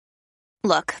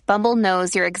Look, Bumble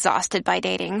knows you're exhausted by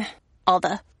dating. All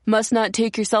the must not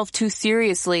take yourself too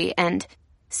seriously and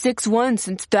 6'1"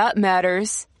 since that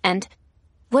matters. And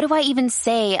what do I even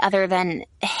say other than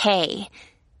hey?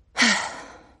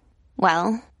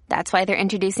 Well, that's why they're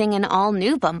introducing an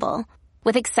all-new Bumble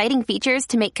with exciting features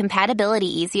to make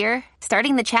compatibility easier,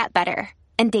 starting the chat better,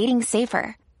 and dating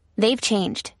safer. They've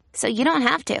changed, so you don't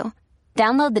have to.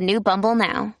 Download the new Bumble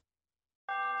now.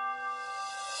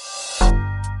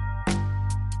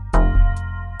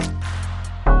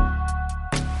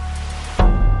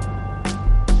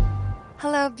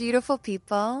 Hello, beautiful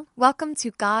people. Welcome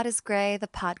to God is Gray, the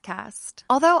podcast.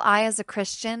 Although I, as a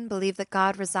Christian, believe that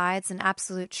God resides in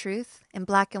absolute truth, in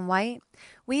black and white,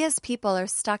 we as people are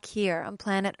stuck here on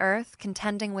planet Earth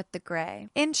contending with the gray.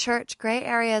 In church, gray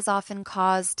areas often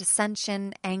cause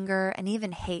dissension, anger, and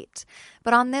even hate.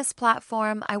 But on this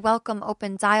platform, I welcome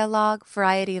open dialogue,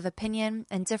 variety of opinion,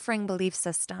 and differing belief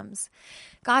systems.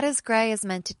 God is Gray is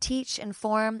meant to teach,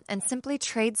 inform, and simply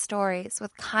trade stories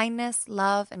with kindness,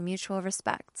 love, and mutual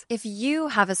respect. If you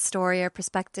have a story or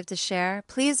perspective to share,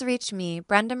 please reach me,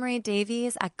 Brenda Marie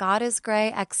Davies, at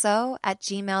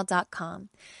godisgrayxo@gmail.com.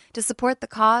 To support the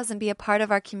cause and be a part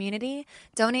of our community,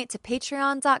 donate to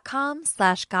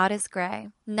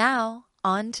patreon.com/godisgray. Now,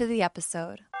 on to the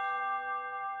episode.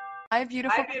 Hi,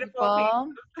 beautiful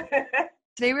people.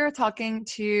 Today we were talking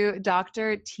to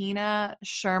Dr. Tina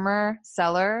Shermer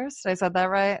Sellers. Did I said that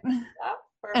right? Yeah,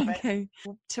 perfect. Okay.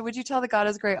 So would you tell the God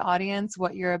is Gray audience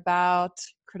what you're about,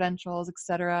 credentials,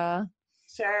 etc.?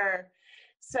 Sure.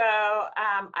 So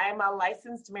I'm a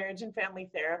licensed marriage and family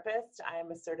therapist.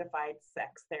 I'm a certified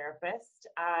sex therapist.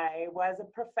 I was a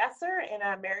professor in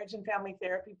a marriage and family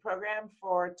therapy program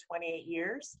for 28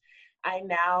 years. I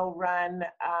now run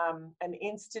an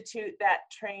institute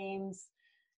that trains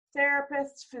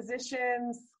therapists,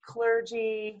 physicians,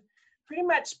 clergy, pretty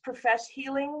much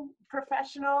healing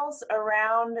professionals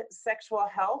around sexual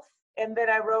health. And then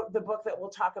I wrote the book that we'll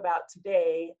talk about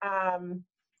today.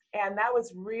 And that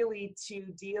was really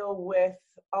to deal with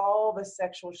all the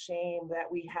sexual shame that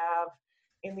we have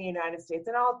in the United States.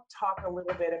 And I'll talk a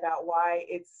little bit about why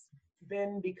it's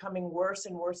been becoming worse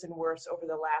and worse and worse over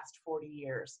the last 40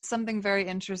 years. Something very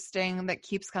interesting that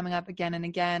keeps coming up again and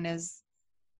again is,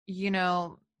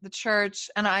 the church,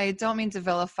 and I don't mean to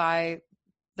vilify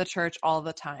the church all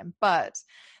the time, but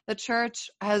the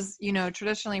church has,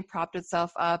 traditionally propped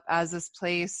itself up as this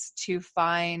place to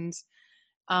find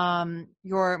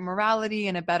your morality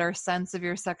and a better sense of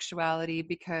your sexuality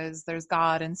because there's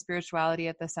God and spirituality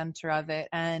at the center of it.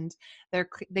 And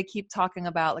they keep talking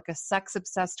about like a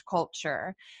sex-obsessed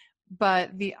culture.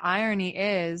 But the irony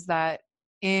is that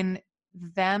in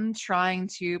them trying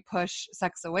to push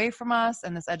sex away from us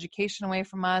and this education away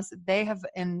from us, they have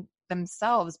in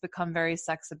themselves become very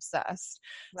sex obsessed.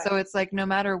 Right. So it's like no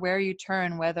matter where you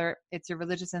turn, whether it's your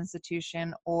religious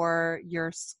institution or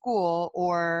your school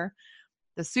or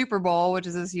the Super Bowl, which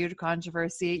is this huge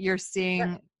controversy, you're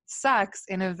seeing sex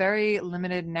in a very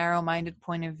limited, narrow-minded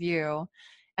point of view.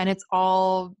 And it's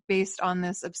all based on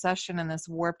this obsession and this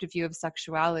warped view of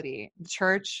sexuality. The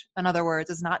church, in other words,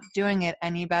 is not doing it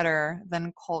any better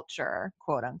than culture,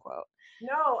 quote unquote.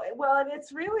 No, well, and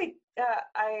it's really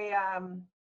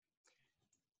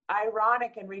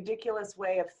ironic and ridiculous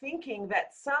way of thinking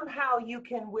that somehow you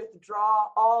can withdraw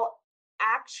all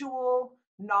actual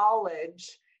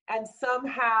knowledge and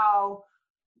somehow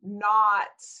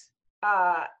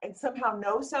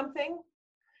know something.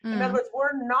 In other words,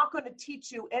 we're not going to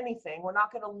teach you anything. We're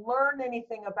not going to learn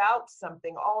anything about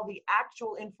something, all the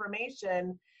actual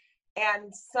information,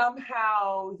 and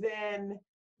somehow then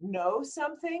know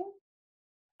something.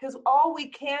 Because all we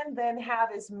can then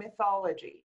have is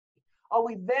mythology. All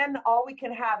we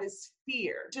can have is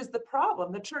fear, which is the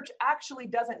problem. The church actually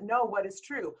doesn't know what is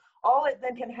true. All it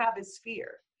then can have is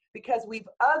fear because we've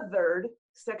othered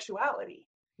sexuality.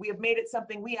 We have made it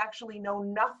something we actually know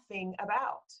nothing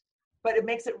about. But it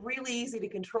makes it really easy to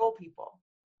control people.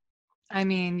 I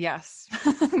mean, yes,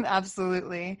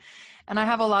 absolutely. And I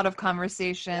have a lot of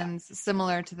conversations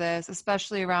similar to this,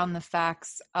 especially around the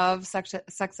facts of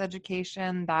sex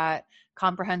education, that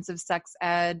comprehensive sex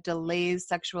ed delays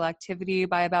sexual activity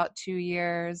by about 2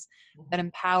 years, that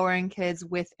empowering kids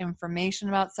with information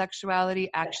about sexuality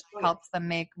actually helps them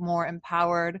make more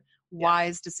empowered,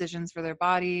 wise decisions for their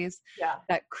bodies,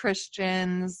 that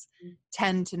Christians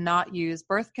tend to not use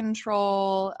birth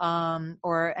control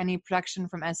or any protection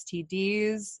from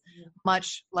STDs,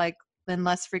 much like in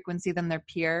less frequency than their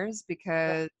peers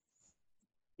because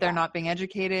they're not being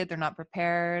educated, they're not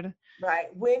prepared.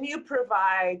 Right. When you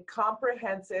provide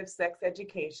comprehensive sex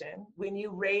education, when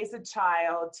you raise a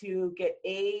child to get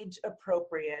age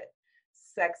appropriate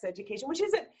sex education, which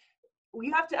isn't,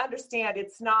 you have to understand,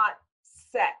 it's not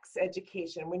sex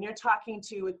education. When you're talking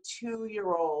to a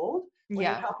 2-year-old, when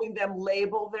you're helping them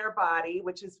label their body,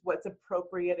 which is what's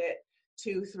appropriate at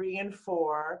 2, 3, and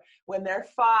 4. When they're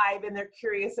 5 and they're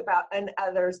curious about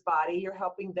another's body, you're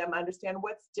helping them understand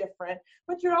what's different,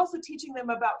 but you're also teaching them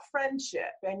about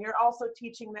friendship, and you're also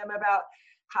teaching them about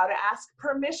how to ask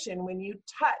permission when you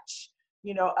touch,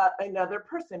 another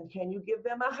person. Can you give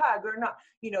them a hug or not?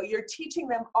 You're teaching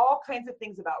them all kinds of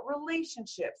things about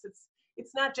relationships.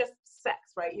 It's not just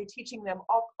sex, right? You're teaching them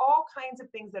all kinds of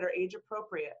things that are age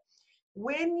appropriate.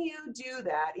 When you do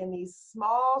that in these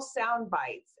small sound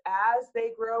bites as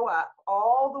they grow up,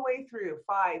 all the way through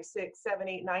 5, 6, 7,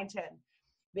 8, 9, 10,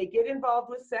 they get involved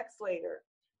with sex later,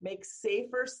 make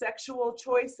safer sexual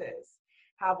choices,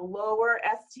 have lower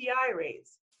STI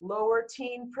rates, lower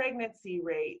teen pregnancy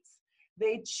rates.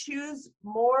 They choose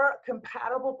more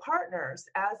compatible partners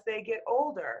as they get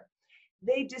older.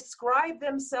 They describe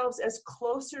themselves as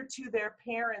closer to their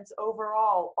parents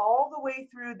overall, all the way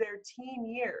through their teen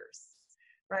years.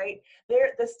 Right?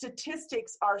 The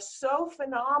statistics are so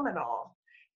phenomenal.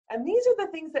 And these are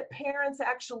the things that parents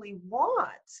actually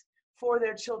want for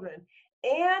their children.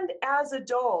 And as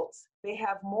adults, they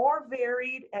have more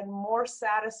varied and more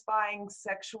satisfying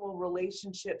sexual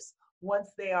relationships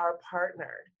once they are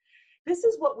partnered. This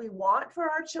is what we want for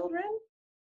our children.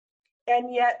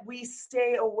 And yet we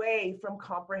stay away from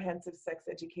comprehensive sex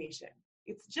education.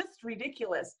 It's just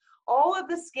ridiculous. All of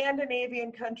the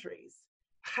Scandinavian countries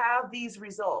have these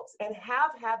results and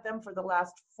have had them for the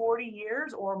last 40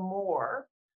 years or more,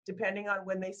 depending on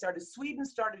when they started. Sweden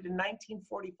started in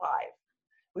 1945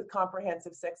 with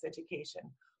comprehensive sex education.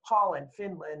 Holland,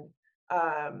 Finland,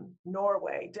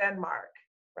 Norway, Denmark,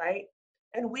 right?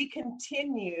 And we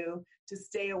continue to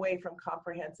stay away from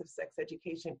comprehensive sex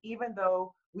education, even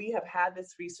though we have had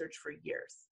this research for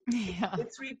years. Yeah.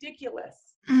 It's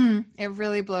ridiculous. It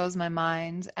really blows my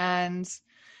mind. And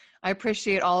I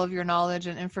appreciate all of your knowledge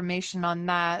and information on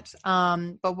that.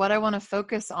 But what I want to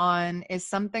focus on is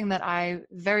something that I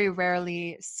very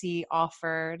rarely see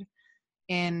offered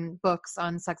in books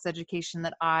on sex education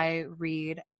that I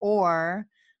read, or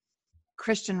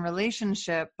Christian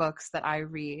relationship books that I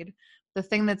read. The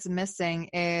thing that's missing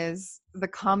is the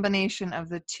combination of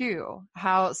the two,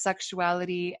 how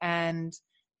sexuality and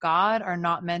God are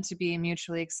not meant to be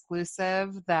mutually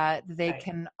exclusive, that they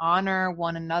can honor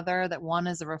one another, that one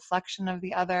is a reflection of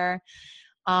the other.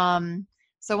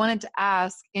 So I wanted to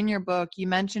ask, in your book, you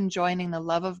mentioned joining the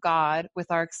love of God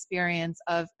with our experience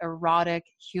of erotic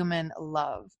human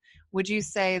love. Would you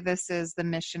say this is the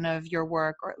mission of your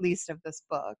work, or at least of this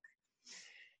book?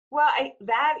 Well,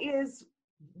 that is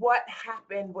what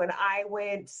happened when I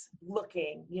went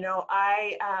looking.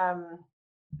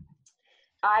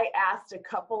 I asked a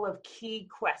couple of key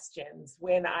questions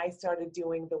when I started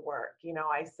doing the work.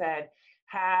 I said,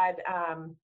 had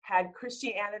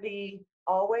Christianity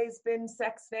always been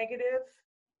sex negative?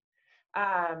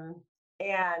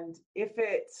 And if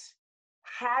it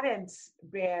hadn't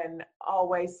been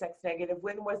always sex negative,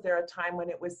 when was there a time when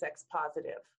it was sex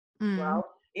positive? Well,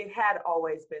 it had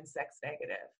always been sex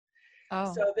negative.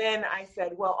 Oh. So then I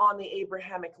said, well, on the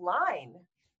Abrahamic line,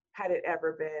 had it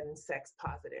ever been sex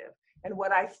positive? And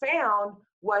what I found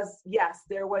was, yes,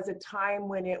 there was a time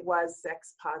when it was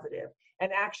sex positive.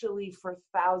 And actually for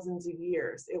thousands of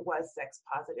years, it was sex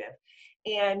positive.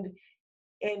 And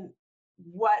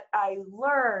what I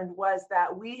learned was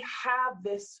that we have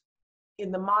this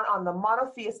on the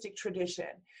monotheistic tradition,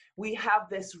 we have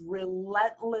this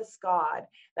relentless God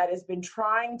that has been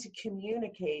trying to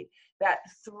communicate that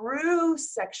through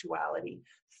sexuality,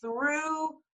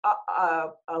 through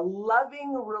a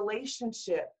loving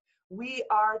relationship, we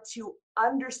are to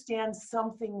understand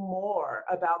something more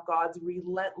about God's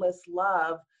relentless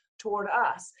love toward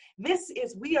us.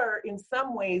 We are in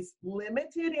some ways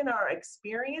limited in our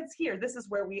experience here. This is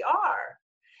where we are.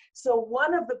 So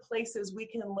one of the places we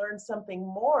can learn something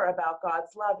more about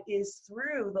God's love is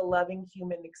through the loving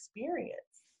human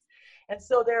experience. And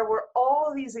so there were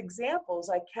all these examples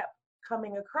I kept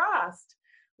coming across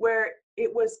where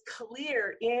it was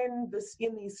clear in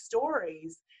these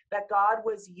stories that God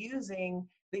was using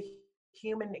the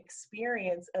human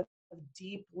experience of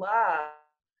deep love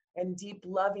and deep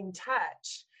loving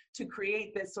touch to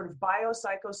create this sort of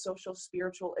biopsychosocial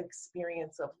spiritual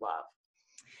experience of love.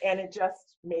 And it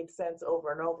just made sense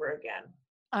over and over again.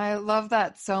 I love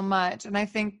that so much. And I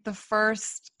think the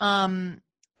first,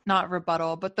 not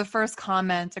rebuttal, but the first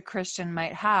comment a Christian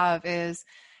might have is,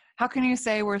 how can you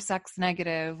say we're sex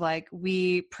negative? Like,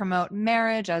 we promote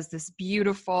marriage as this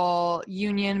beautiful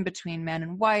union between man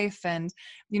and wife. And,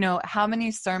 how many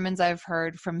sermons I've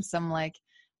heard from some like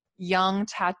young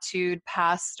tattooed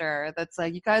pastor that's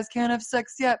like, you guys can't have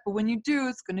sex yet, but when you do,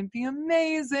 it's going to be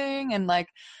amazing. And like,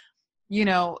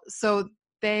 so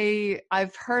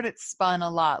I've heard it spun a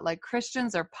lot. Like,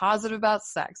 Christians are positive about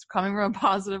sex, coming from a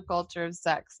positive culture of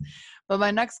sex. But my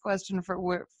next question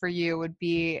for you would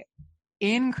be,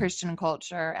 in Christian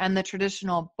culture and the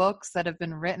traditional books that have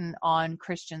been written on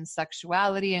Christian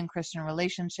sexuality and Christian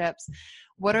relationships,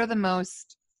 what are the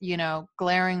most,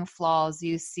 glaring flaws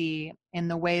you see in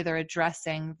the way they're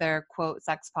addressing their, quote,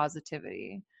 sex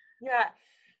positivity? Yeah,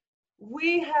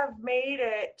 we have made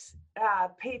it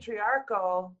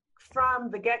patriarchal from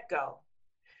the get-go.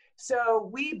 So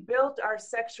we built our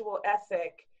sexual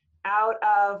ethic out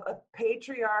of a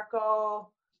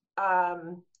patriarchal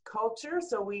culture.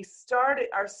 So we started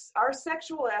our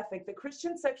sexual ethic, the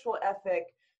Christian sexual ethic,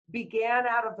 began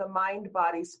out of the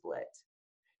mind-body split.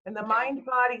 And the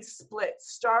mind-body split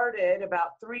started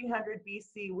about 300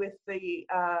 BC with the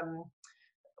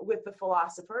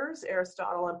philosophers,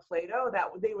 Aristotle and Plato.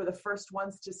 That they were the first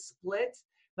ones to split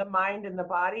the mind and the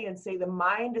body and say the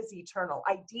mind is eternal.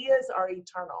 Ideas are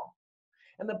eternal.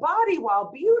 And the body,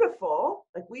 while beautiful,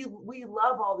 like we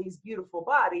love all these beautiful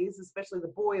bodies, especially the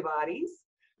boy bodies,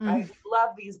 right? We love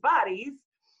these bodies,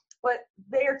 but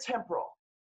they are temporal,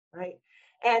 right?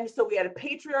 And so we had a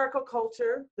patriarchal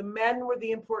culture. The men were the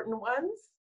important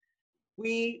ones.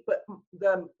 We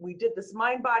did this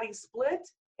mind-body split,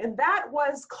 and that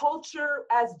was culture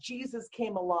as Jesus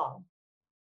came along,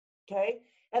 okay?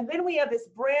 And then we have this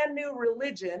brand new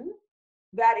religion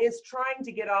that is trying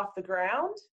to get off the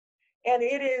ground, and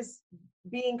it is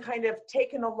being kind of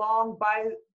taken along by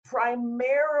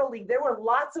primarily, there were a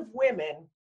lot of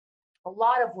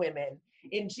women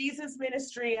in Jesus'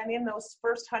 ministry and in those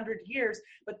first 100 years,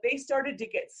 but they started to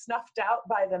get snuffed out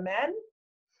by the men.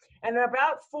 And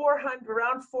around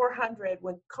 400,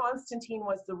 when Constantine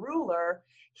was the ruler,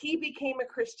 he became a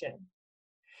Christian.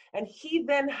 And he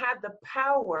then had the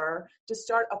power to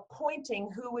start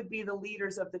appointing who would be the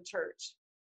leaders of the church.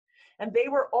 And they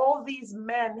were all these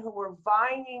men who were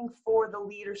vying for the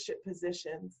leadership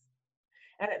positions.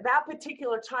 And at that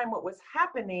particular time, what was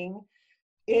happening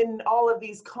in all of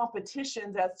these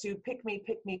competitions as to pick me,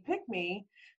 pick me, pick me,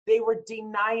 they were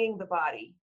denying the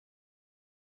body.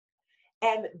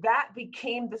 And that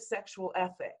became the sexual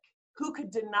ethic. Who could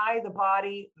deny the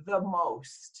body the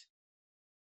most?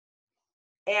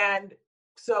 And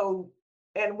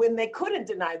when they couldn't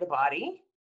deny the body,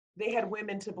 they had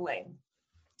women to blame.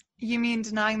 You mean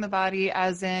denying the body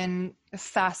as in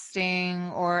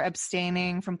fasting or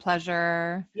abstaining from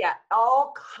pleasure? Yeah,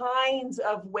 all kinds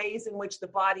of ways in which the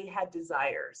body had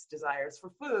desires for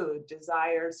food,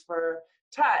 desires for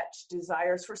touch,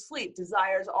 desires for sleep,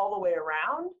 desires all the way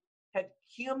around, had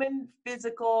human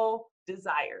physical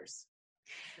desires,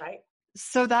 right?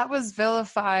 So that was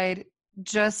vilified,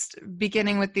 just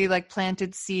beginning with the like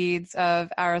planted seeds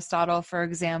of Aristotle, for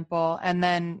example, and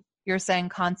then you're saying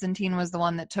Constantine was the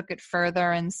one that took it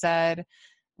further and said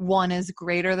one is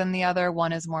greater than the other,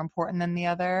 one is more important than the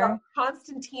other. So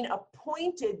Constantine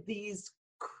appointed these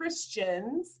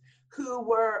Christians who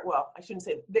were, well, I shouldn't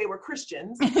say they were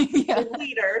Christians, yeah.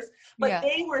 leaders, but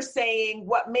they were saying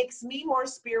what makes me more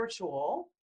spiritual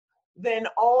than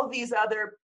all of these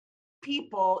other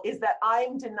people is that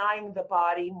I'm denying the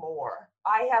body more.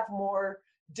 I have more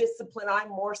discipline, I'm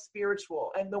more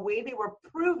spiritual. And the way they were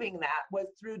proving that was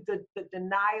through the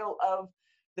denial of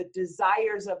the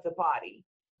desires of the body.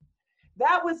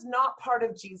 That was not part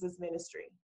of Jesus'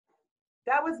 ministry.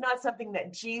 That was not something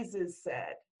that Jesus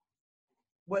said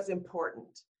was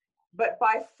important. But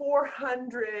by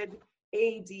 400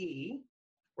 AD,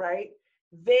 right,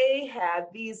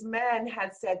 these men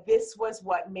had said this was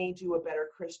what made you a better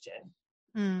Christian.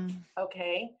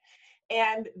 Okay.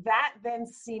 And that then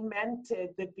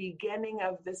cemented the beginning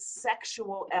of the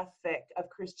sexual ethic of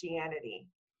Christianity,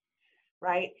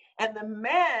 right? And the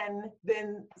men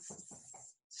then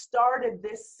started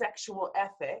this sexual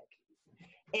ethic,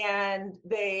 and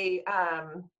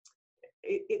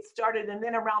it started, and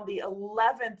then around the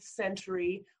 11th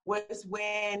century was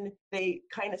when they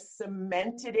kind of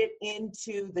cemented it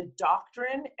into the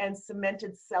doctrine and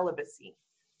cemented celibacy.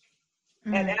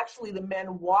 And actually the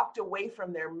men walked away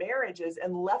from their marriages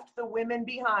and left the women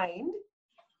behind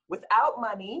without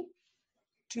money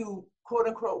to, quote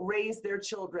unquote, raise their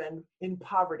children in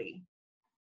poverty.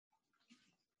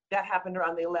 That happened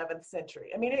around the 11th century.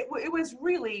 I mean, it was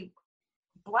really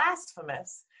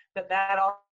blasphemous that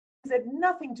all had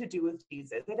nothing to do with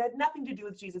Jesus. It had nothing to do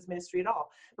with Jesus' ministry at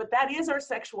all. But that is our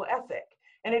sexual ethic.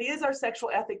 And it is our sexual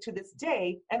ethic to this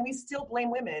day. And we still blame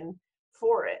women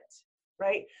for it,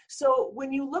 right? So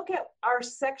when you look at our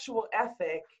sexual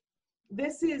ethic,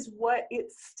 this is what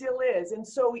it still is. And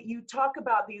so you talk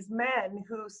about these men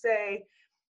who say,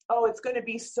 oh, it's going to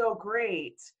be so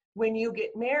great when you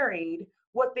get married.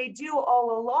 What they do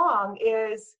all along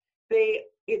is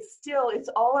it's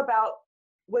all about,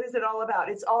 what is it all about?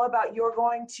 It's all about, you're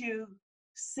going to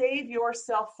save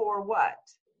yourself for what?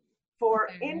 For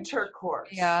intercourse.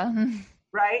 Yeah.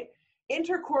 Right?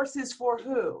 Intercourse is for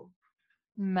who?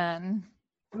 Men.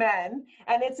 And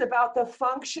it's about the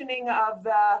functioning of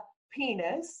the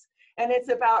penis, and it's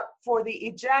about for the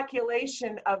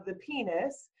ejaculation of the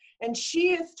penis. And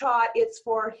she is taught it's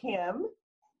for him.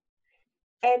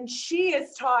 And she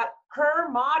is taught her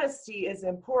modesty is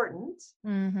important.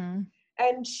 Mm-hmm.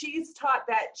 And she's taught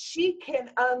that she can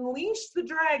unleash the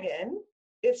dragon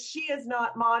if she is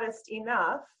not modest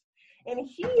enough. And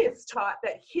he is taught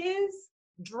that his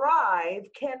drive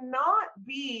cannot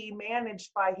be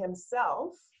managed by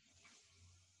himself,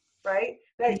 right?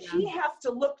 That he has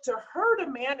to look to her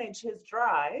to manage his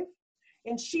drive.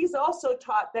 And she's also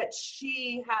taught that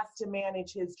she has to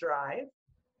manage his drive.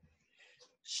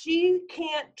 She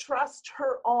can't trust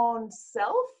her own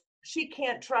self. She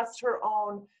can't trust her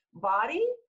own body.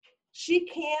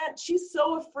 She's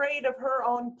so afraid of her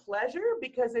own pleasure,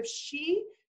 because if she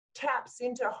taps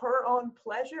into her own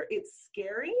pleasure, it's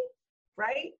scary,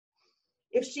 right?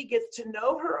 If she gets to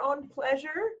know her own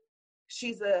pleasure,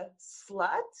 she's a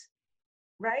slut,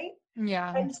 right?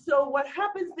 Yeah. And so what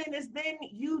happens then is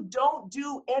you don't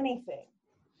do anything.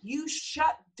 You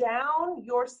shut down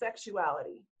your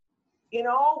sexuality in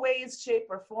all ways, shape,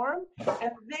 or form,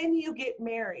 and then you get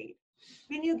married.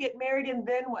 And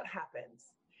then what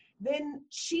happens? Then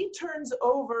she turns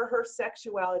over her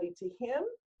sexuality to him.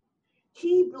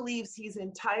 He believes he's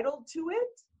entitled to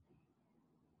it.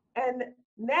 And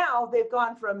now they've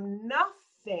gone from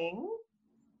nothing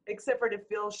except for to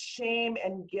feel shame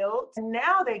and guilt. And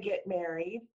now they get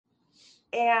married,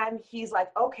 and he's like,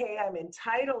 okay, I'm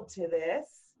entitled to this.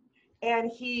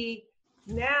 And he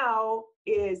now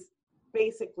is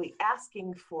basically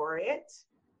asking for it,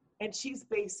 and she's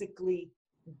basically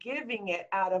giving it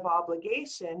out of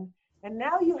obligation. And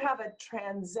now you have a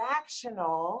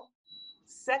transactional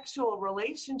sexual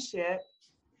relationship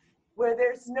where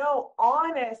there's no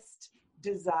honest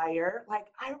desire, like,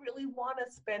 I really want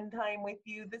to spend time with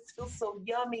you, this feels so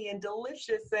yummy and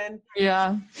delicious, and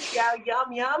yeah,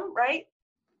 yum, right?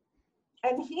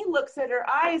 And he looks at her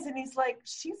eyes and he's like,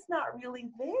 she's not really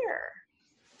there.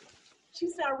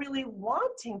 She's not really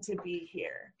wanting to be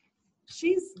here.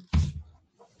 She's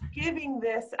giving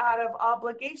this out of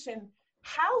obligation.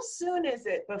 How soon is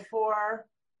it before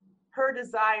her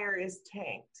desire is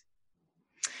tanked?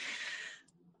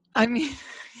 I mean,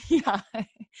 yeah.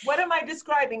 What am I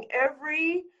describing?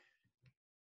 Every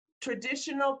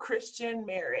traditional Christian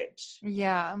marriage.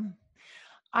 Yeah.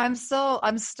 I'm still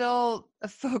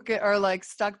focused, or like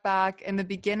stuck back in the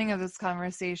beginning of this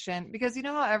conversation, because you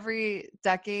know how every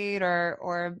decade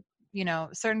or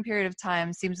certain period of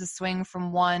time seems to swing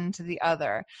from one to the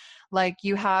other. Like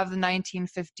you have the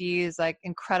 1950s, like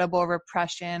incredible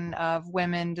repression of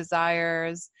women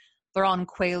desires. They're on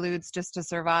Quaaludes just to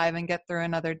survive and get through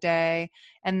another day.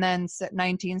 And then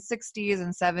 1960s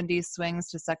and 70s swings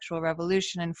to sexual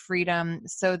revolution and freedom.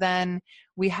 So then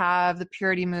we have the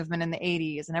purity movement in the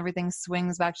 80s, and everything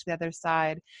swings back to the other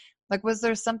side. Like, was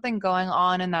there something going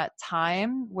on in that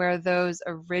time where those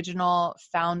original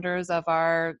founders of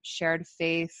our shared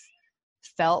faith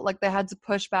felt like they had to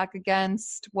push back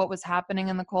against what was happening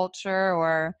in the culture?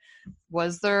 Or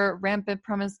was there rampant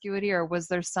promiscuity, or was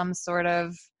there some sort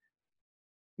of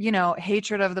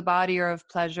hatred of the body or of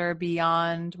pleasure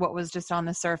beyond what was just on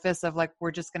the surface of like,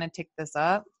 we're just going to take this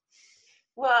up?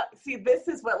 Well, see, this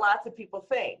is what lots of people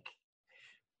think.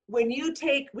 When you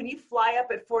fly up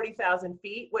at 40,000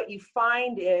 feet, what you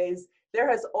find is there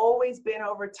has always been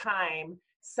over time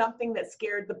something that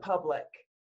scared the public.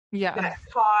 Yeah. That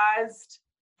caused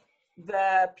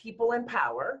the people in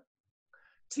power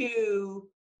to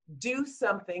do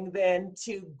something then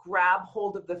to grab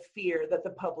hold of the fear that the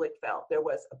public felt. There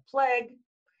was a plague,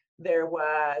 there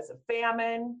was a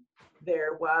famine,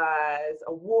 there was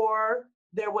a war,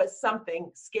 there was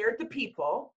something scared the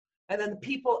people, and then the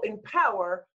people in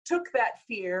power took that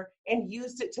fear and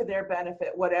used it to their benefit,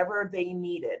 whatever they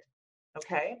needed.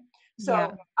 Okay? So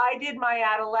yeah. I did my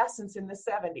adolescence in the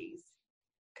 70s.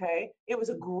 Okay? It was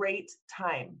a great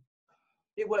time.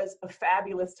 It was a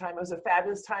fabulous time. It was a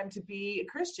fabulous time to be a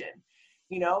Christian.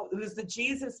 It was the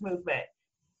Jesus movement.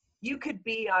 You could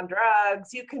be on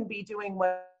drugs, you can be doing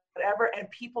whatever, and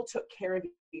people took care of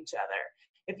each other.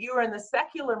 If you were in the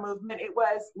secular movement, it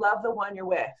was love the one you're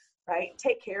with, right?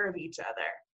 Take care of each other.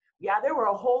 Yeah, there were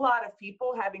a whole lot of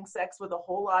people having sex with a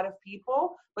whole lot of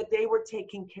people, but they were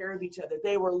taking care of each other.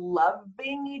 They were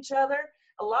loving each other.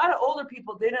 A lot of older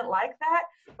people didn't like that,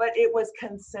 but it was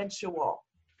consensual.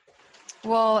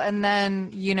 Well, and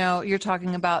then, you know, you're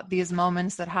talking about these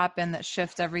moments that happen that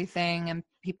shift everything, and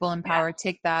people in power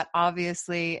take that.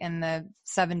 Obviously, in the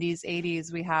 70s,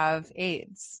 80s, we have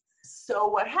AIDS. So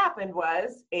what happened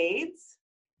was AIDS,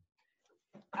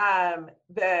 the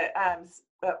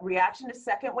reaction to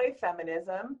second wave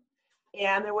feminism,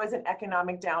 and there was an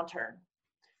economic downturn.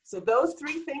 So those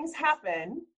three things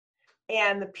happened,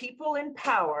 and the people in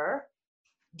power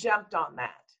jumped on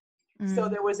that. Mm-hmm. So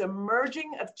there was a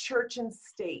merging of church and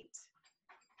state.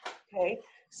 Okay,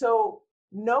 so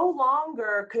no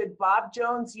longer could Bob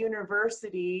Jones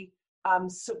University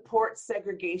support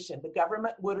segregation. The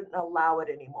government wouldn't allow it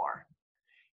anymore.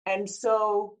 And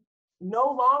so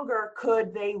no longer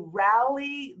could they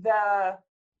rally the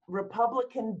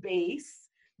Republican base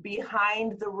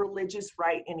behind the religious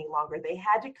right any longer. They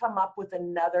had to come up with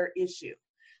another issue.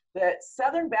 The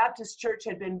Southern Baptist Church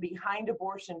had been behind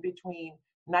abortion between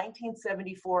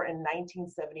 1974 and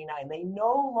 1979. They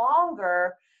no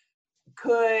longer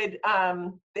could,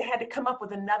 they had to come up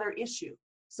with another issue.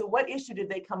 So what issue did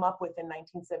they come up with in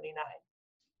 1979?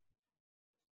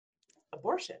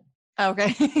 Abortion.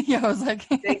 Okay. Yeah, I was like.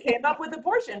 They came up with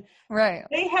abortion. Right.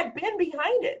 They had been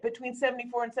behind it between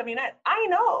 74 and 79. I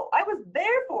know. I was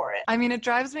there for it. I mean, it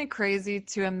drives me crazy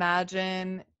to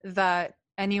imagine that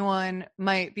anyone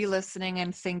might be listening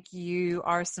and think you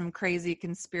are some crazy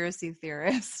conspiracy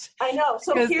theorist. I know.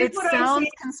 So here's what sounds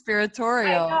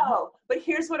conspiratorial. I know. But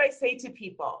here's what I say to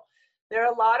people. There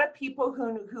are a lot of people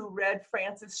who read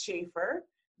Francis Schaeffer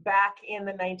back in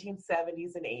the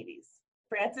 1970s and 80s.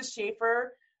 Francis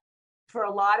Schaeffer, for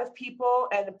a lot of people,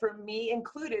 and for me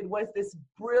included, was this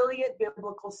brilliant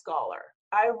biblical scholar.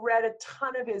 I read a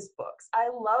ton of his books. I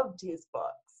loved his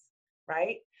books,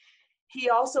 right? He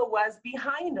also was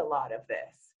behind a lot of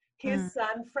this. His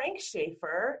son, Frank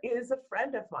Schaeffer, is a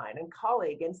friend of mine and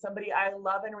colleague and somebody I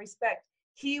love and respect.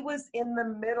 He was in the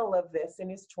middle of this in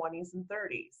his 20s and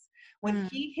 30s. When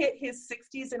he hit his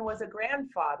 60s and was a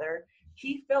grandfather,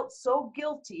 he felt so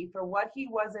guilty for what he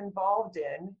was involved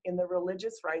in the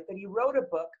religious right, that he wrote a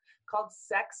book called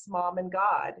Sex, Mom, and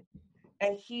God.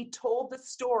 And he told the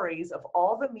stories of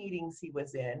all the meetings he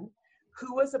was in,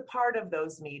 who was a part of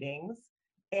those meetings.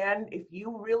 And if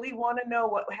you really want to know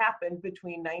what happened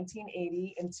between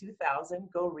 1980 and 2000,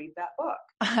 go read that book.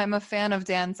 I'm a fan of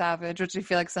Dan Savage, which I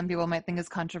feel like some people might think is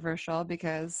controversial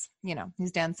because, you know,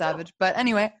 he's Dan Savage. But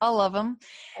anyway, I love him.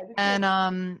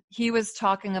 And he was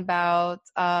talking about,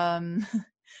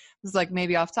 this is like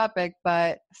maybe off topic,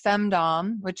 but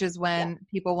femdom, which is when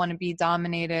people want to be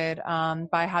dominated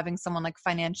by having someone like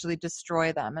financially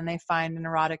destroy them, and they find an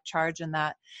erotic charge in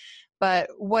that.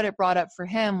 But what it brought up for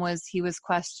him was he was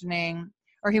questioning,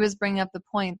 or he was bringing up the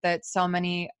point that so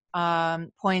many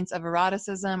points of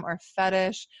eroticism or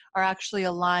fetish are actually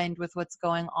aligned with what's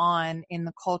going on in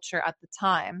the culture at the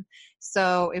time.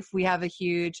 So if we have a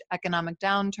huge economic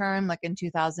downturn, like in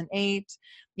 2008,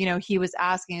 you know, he was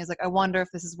asking, he's like, I wonder if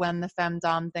this is when the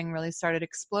femdom thing really started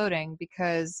exploding,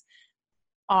 because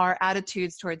our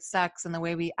attitudes towards sex and the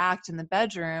way we act in the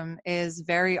bedroom is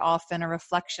very often a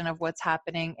reflection of what's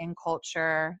happening in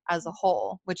culture as a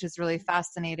whole, which is really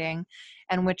fascinating,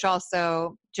 and which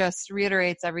also just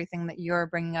reiterates everything that you're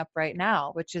bringing up right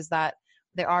now, which is that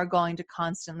they are going to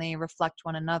constantly reflect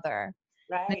one another.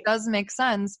 Right. And it does make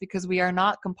sense because we are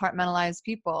not compartmentalized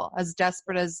people. As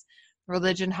desperate as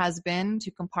religion has been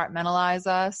to compartmentalize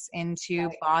us into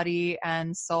body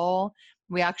and soul,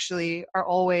 we actually are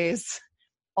always,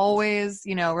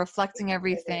 you know, reflecting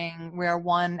everything. We are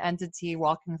one entity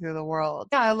walking through the world.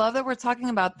 Yeah, I love that we're talking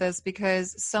about this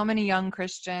because so many young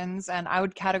Christians, and I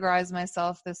would categorize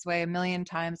myself this way a million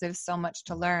times, they have so much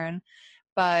to learn,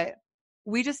 but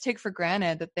we just take for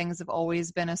granted that things have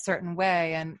always been a certain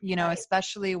way. And, you know,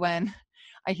 especially when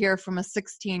I hear from a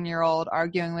 16-year-old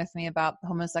arguing with me about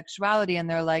homosexuality, and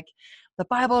they're like, the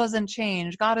Bible doesn't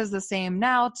change. God is the same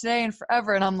now, today, and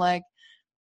forever. And I'm like,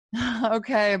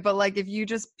 okay, but like if you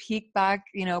just peek back,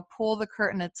 you know, pull the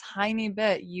curtain a tiny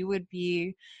bit, you would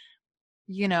be,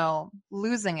 you know,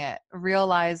 losing it,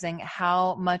 realizing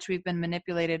how much we've been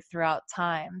manipulated throughout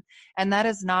time. And that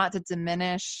is not to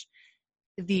diminish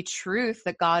the truth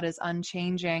that God is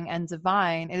unchanging and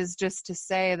divine. It is just to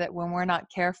say that when we're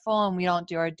not careful and we don't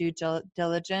do our due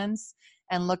diligence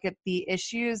and look at the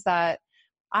issues that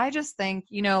I just think,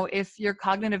 if your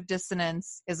cognitive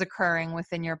dissonance is occurring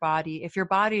within your body, if your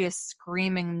body is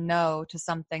screaming no to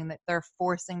something that they're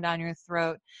forcing down your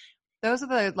throat, those are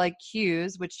the like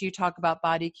cues, which you talk about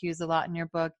body cues a lot in your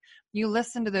book. You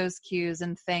listen to those cues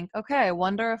and think, okay, I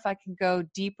wonder if I could go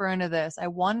deeper into this. I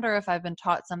wonder if I've been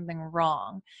taught something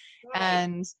wrong. Right.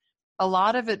 And a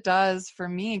lot of it does, for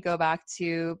me, go back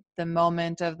to the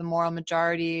moment of the moral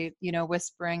majority,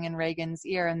 whispering in Reagan's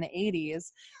ear in the 80s.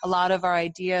 A lot of our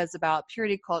ideas about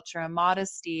purity culture and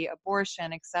modesty,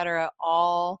 abortion, etc.,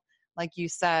 all, like you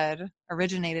said,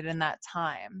 originated in that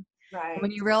time. Right.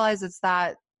 When you realize it's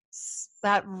that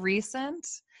recent,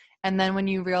 and then when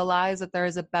you realize that there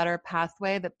is a better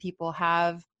pathway, that people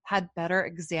have had better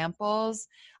examples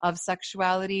of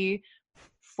sexuality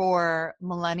for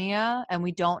millennia, and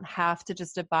we don't have to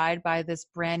just abide by this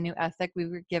brand new ethic we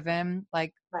were given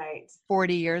like Right.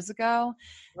 40 years ago,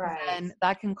 Right. then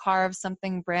that can carve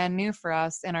something brand new for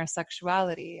us in our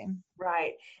sexuality.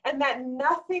 Right. And that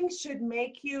nothing should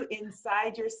make you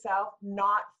inside yourself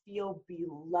not feel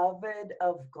beloved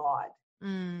of God.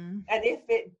 Mm. And if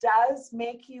it does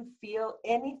make you feel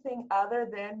anything other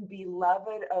than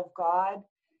beloved of God,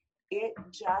 it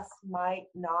just might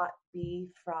not be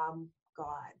from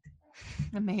God.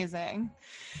 Amazing.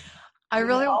 I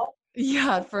really,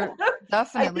 yeah, for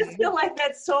definitely. I just feel like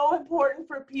that's so important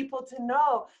for people to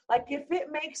know. Like, if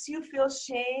it makes you feel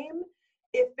shame,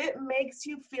 if it makes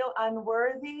you feel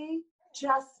unworthy,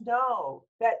 just know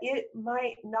that it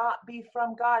might not be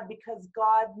from God, because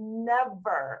God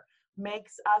never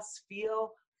makes us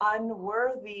feel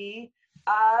unworthy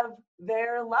of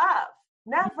their love.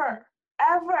 Never,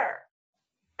 ever,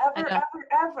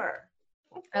 ever.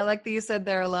 I like that you said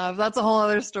their love. That's a whole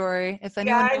other story. If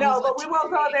anyone I know, but we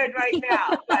won't go there right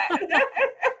now. But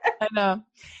I know.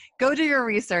 Go do your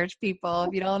research, people,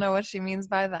 if you don't know what she means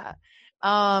by that.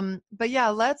 But yeah,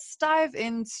 let's dive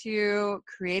into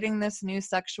creating this new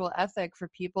sexual ethic for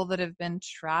people that have been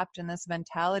trapped in this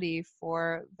mentality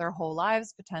for their whole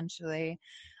lives, potentially.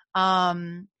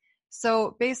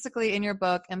 So basically in your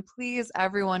book, and please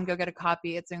everyone go get a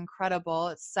copy, it's incredible.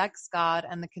 It's Sex, God,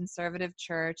 and the Conservative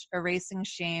Church, Erasing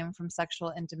Shame from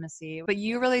Sexual Intimacy. But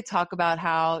you really talk about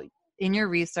how in your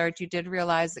research, you did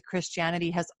realize that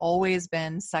Christianity has always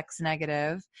been sex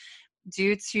negative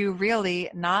due to really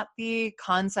not the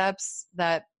concepts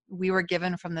that we were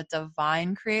given from the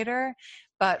divine creator,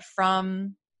 but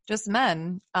from just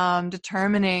men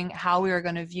determining how we are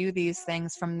going to view these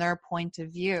things from their point of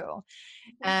view.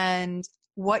 And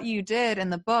what you did in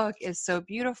the book is so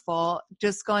beautiful,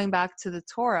 just going back to the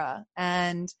Torah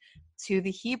and to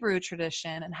the Hebrew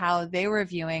tradition and how they were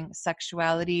viewing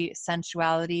sexuality,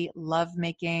 sensuality,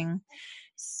 lovemaking.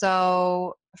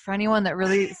 So for anyone that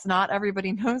really, it's not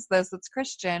everybody knows this, it's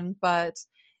Christian, but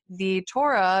the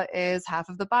Torah is half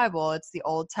of the Bible. It's the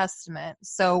Old Testament.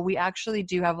 So we actually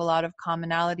do have a lot of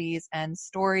commonalities and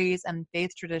stories and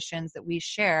faith traditions that we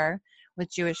share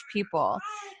with Jewish people.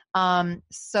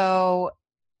 So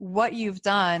what you've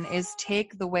done is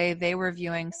take the way they were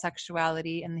viewing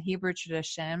sexuality in the Hebrew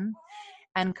tradition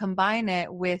and combine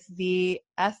it with the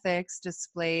ethics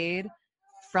displayed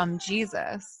from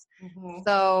Jesus. Mm-hmm.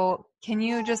 So can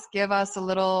you just give us a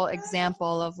little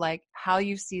example of like how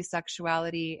you see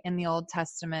sexuality in the Old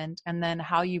Testament and then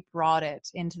how you brought it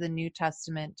into the New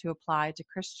Testament to apply to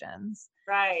Christians?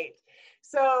 Right.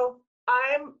 So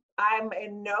I'm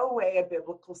in no way a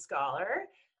biblical scholar.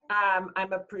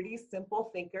 I'm a pretty simple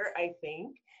thinker, I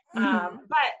think.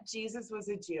 But Jesus was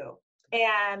a Jew.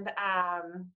 And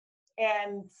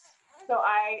so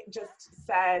I just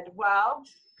said, well,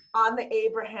 on the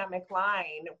Abrahamic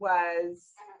line was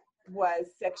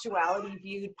sexuality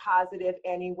viewed positive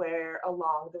anywhere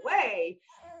along the way?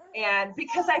 And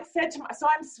because I said so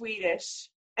I'm Swedish,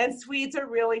 and Swedes are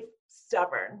really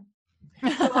stubborn.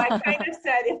 So I kind of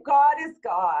said, if God is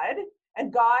God,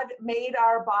 and God made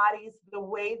our bodies the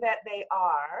way that they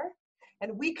are,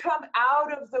 and we come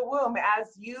out of the womb,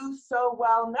 as you so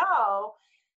well know,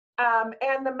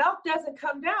 and the milk doesn't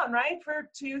come down, right, for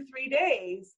 2-3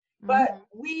 days, but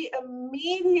we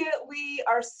immediately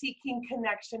are seeking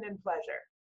connection and pleasure.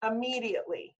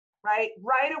 Immediately, right?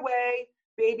 Right away,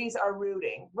 babies are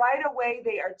rooting. Right away,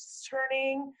 they are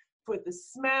turning with the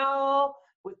smell,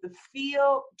 with the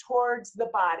feel towards the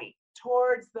body,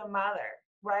 towards the mother,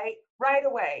 right? Right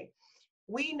away.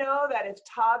 We know that if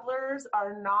toddlers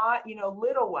are not,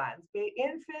 little ones,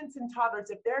 infants and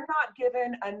toddlers, if they're not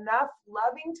given enough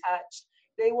loving touch,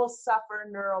 they will suffer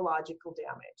neurological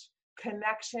damage,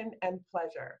 connection and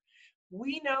pleasure.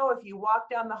 We know if you walk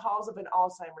down the halls of an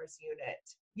Alzheimer's unit,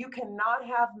 you cannot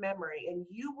have memory, and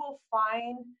you will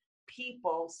find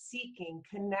people seeking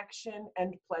connection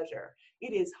and pleasure.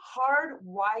 It is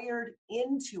hardwired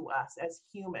into us as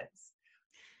humans,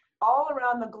 all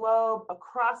around the globe,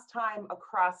 across time,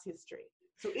 across history.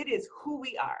 So it is who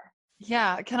we are.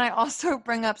 Yeah. Can I also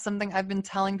bring up something I've been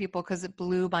telling people because it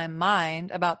blew my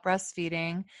mind about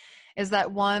breastfeeding is that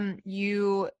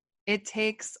it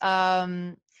takes,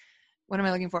 what am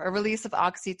I looking for? A release of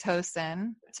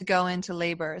oxytocin to go into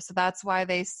labor. So that's why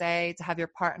they say to have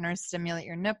your partner stimulate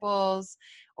your nipples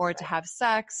or to have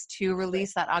sex to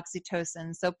release that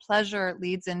oxytocin. So pleasure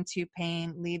leads into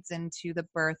pain, leads into the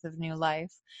birth of new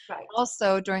life. Right.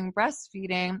 Also, during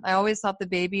breastfeeding, I always thought the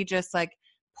baby just like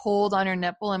pulled on your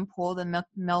nipple and pulled the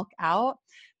milk out.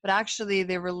 But actually,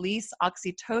 they release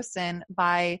oxytocin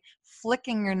by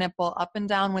flicking your nipple up and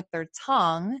down with their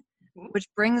tongue, which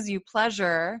brings you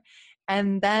pleasure,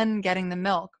 and then getting the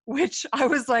milk, which I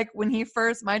was like, when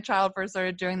my child first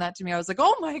started doing that to me, I was like,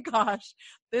 oh my gosh,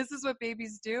 this is what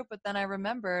babies do. But then I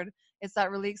remembered it's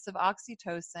that release of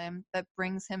oxytocin that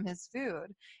brings him his food.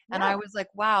 And I was like,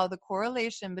 wow, the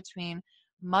correlation between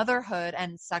motherhood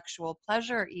and sexual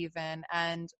pleasure even,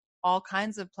 and all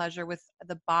kinds of pleasure with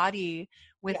the body,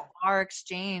 with our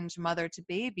exchange, mother to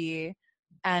baby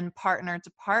and partner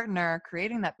to partner,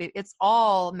 creating that baby, it's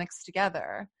all mixed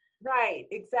together. Right,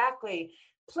 exactly.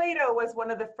 Plato was one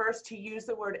of the first to use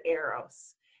the word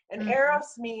eros. And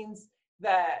eros means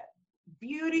the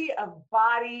beauty of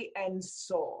body and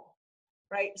soul,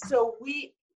 right? So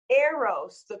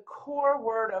eros, the core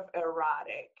word of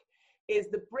erotic, is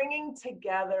the bringing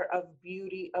together of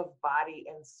beauty of body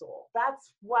and soul.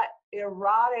 That's what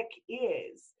erotic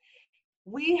is.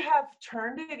 We have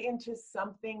turned it into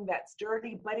something that's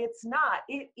dirty, but it's not.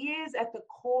 It is at the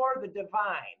core the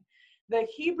divine. The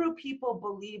Hebrew people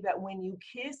believe that when you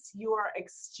kiss, you are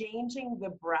exchanging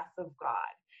the breath of God.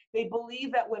 They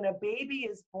believe that when a baby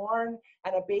is born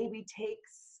and a baby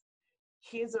takes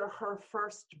his or her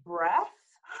first breath,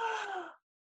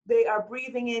 they are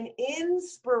breathing in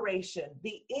inspiration,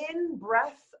 the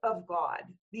in-breath of God,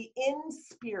 the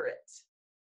in-spirit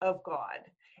of God.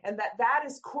 And that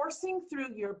is coursing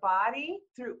through your body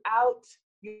throughout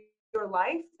your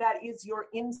life. That is your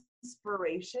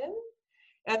inspiration.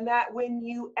 And that when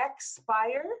you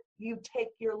expire, you take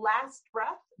your last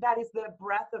breath. That is the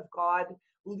breath of God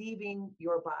leaving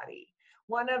your body.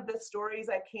 One of the stories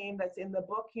that's in the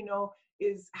book,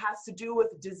 has to do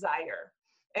with desire.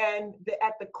 And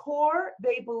at the core,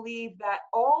 they believe that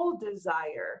all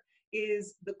desire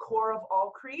is the core of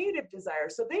all creative desire.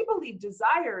 So they believe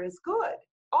desire is good.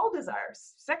 All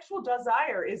desires, sexual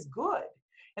desire is good.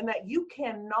 And that you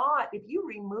cannot, if you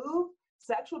remove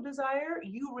sexual desire,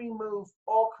 you remove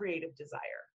all creative desire.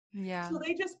 Yeah. So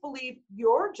they just believe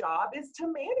your job is to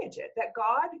manage it, that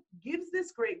God gives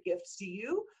this great gift to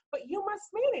you, but you must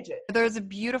manage it. There's a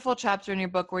beautiful chapter in your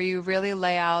book where you really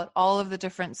lay out all of the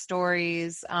different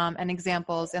stories and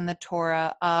examples in the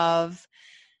Torah of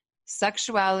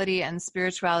sexuality and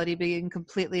spirituality being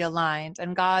completely aligned,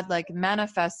 and God like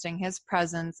manifesting his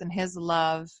presence and his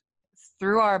love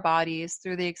through our bodies,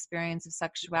 through the experience of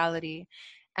sexuality.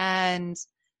 And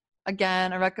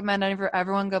again, I recommend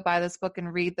everyone go buy this book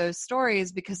and read those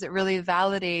stories, because it really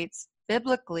validates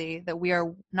biblically that we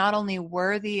are not only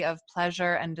worthy of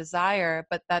pleasure and desire,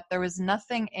 but that there was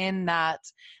nothing in that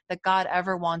God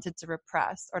ever wanted to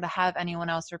repress or to have anyone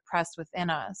else repress within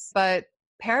us. But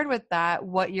paired with that,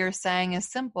 what you're saying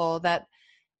is simple, that,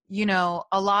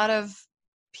 a lot of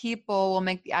people will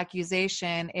make the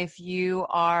accusation, if you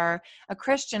are a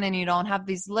Christian and you don't have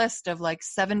these list of like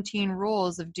 17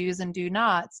 rules of do's and do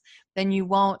nots, then you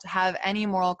won't have any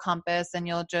moral compass and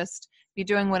you'll just be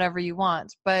doing whatever you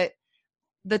want. But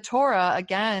the Torah,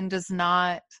 again, does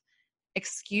not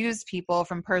excuse people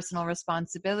from personal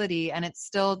responsibility, and it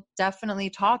still definitely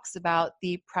talks about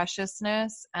the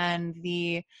preciousness and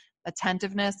the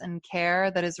attentiveness and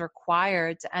care that is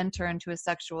required to enter into a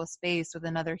sexual space with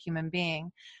another human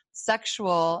being.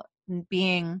 Sexual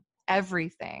being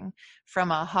everything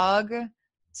from a hug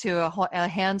to a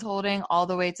hand holding all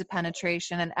the way to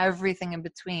penetration and everything in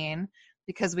between,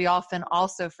 because we often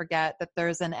also forget that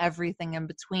there's an everything in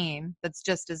between that's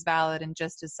just as valid and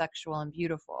just as sexual and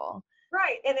beautiful.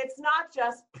 Right. And it's not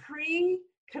just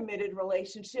pre-committed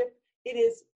relationship. It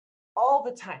is all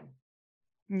the time.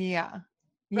 Yeah.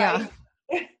 Right?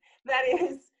 Yeah. That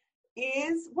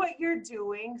is what you're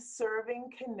doing serving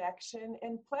connection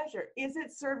and pleasure? Is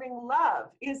it serving love?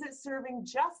 Is it serving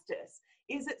justice?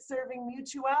 Is it serving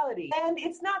mutuality? And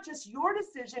it's not just your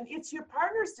decision, it's your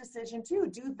partner's decision too.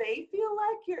 Do they feel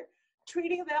like you're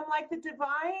treating them like the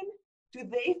divine? Do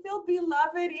they feel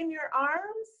beloved in your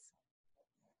arms?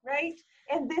 Right?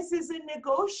 And this is a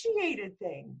negotiated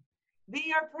thing.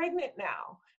 They are pregnant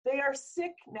now. They are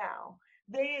sick now.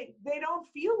 They don't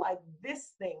feel like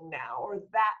this thing now or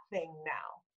that thing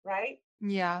now, right?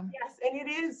 Yeah. Yes, and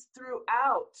it is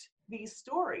throughout these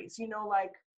stories,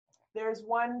 like there's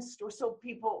one story, so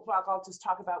people, well, I'll just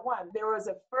talk about one. There was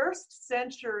a first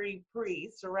century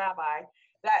priest, a rabbi,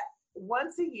 that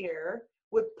once a year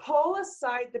would pull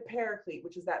aside the paraclete,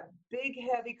 which is that big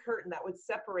heavy curtain that would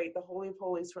separate the Holy of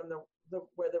Holies from the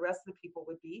where the rest of the people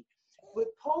would be, would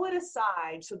pull it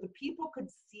aside so the people could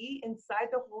see inside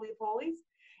the Holy of Holies,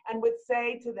 and would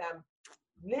say to them,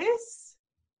 this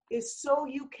is so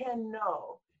you can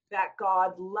know that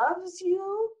God loves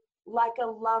you like a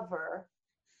lover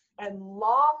and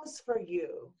longs for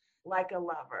you like a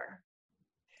lover.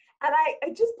 And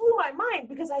it just blew my mind,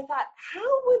 because I thought, how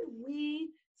would we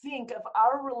think of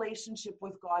our relationship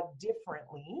with God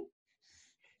differently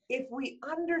if we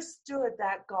understood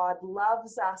that God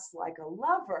loves us like a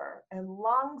lover and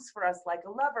longs for us like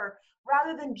a lover,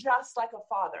 rather than just like a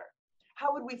father?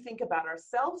 How would we think about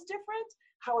ourselves different?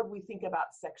 How would we think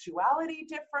about sexuality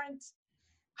different?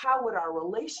 How would our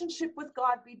relationship with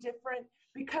God be different?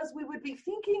 Because we would be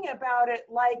thinking about it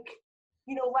like,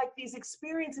 like these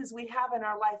experiences we have in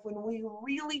our life when we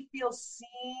really feel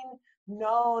seen,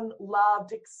 known,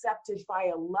 loved, accepted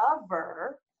by a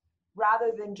lover,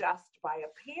 rather than just by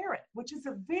a parent, which is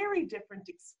a very different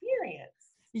experience.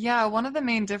 Yeah, one of the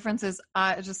main differences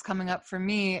just coming up for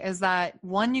me is that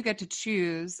one, you get to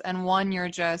choose, and one, you're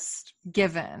just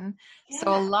given. Yeah.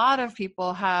 So a lot of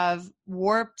people have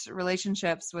warped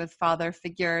relationships with father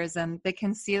figures, and they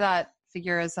can see that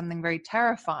figure as something very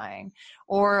terrifying,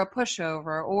 or a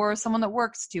pushover, or someone that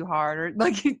works too hard, or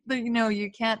like,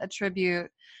 you can't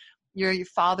attribute your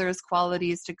father's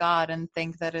qualities to God and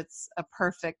think that it's a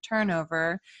perfect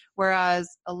turnover.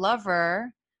 Whereas a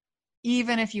lover,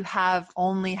 even if you have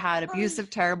only had abusive,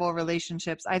 terrible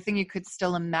relationships, I think you could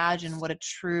still imagine what a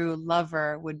true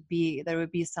lover would be. There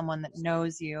would be someone that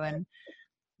knows you and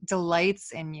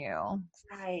delights in you.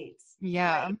 Right.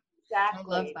 Yeah. Right.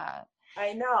 Exactly. I love that.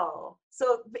 I know.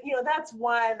 So, that's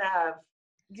one of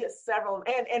just several.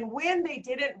 And when they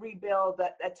didn't rebuild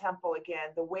a temple again,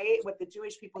 what the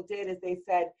Jewish people did is they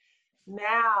said,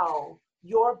 now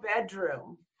your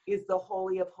bedroom is the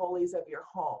Holy of Holies of your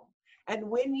home. And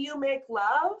when you make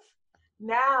love,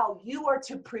 now you are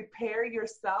to prepare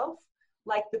yourself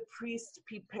like the priest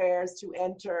prepares to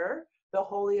enter the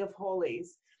Holy of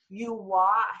Holies. You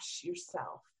wash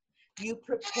yourself. You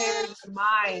prepare your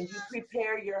mind, you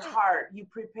prepare your heart, you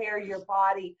prepare your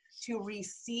body to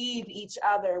receive each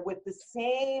other with the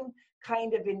same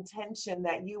kind of intention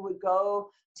that you would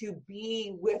go to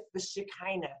be with the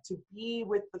Shekinah, to be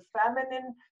with the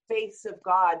feminine face of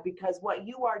God, because what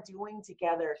you are doing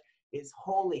together is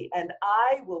holy, and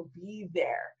I will be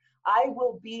there. I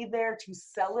will be there to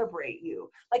celebrate you.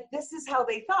 Like, this is how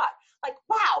they thought. Like,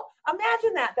 wow,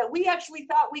 imagine that we actually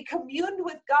thought we communed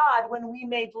with God when we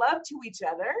made love to each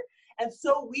other. And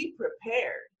so we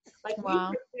prepared. Like,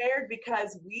 wow. We prepared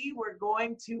because we were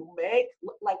going to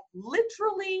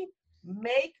literally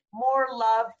make more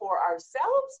love for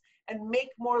ourselves and make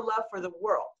more love for the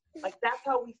world. Like, that's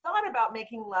how we thought about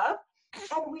making love.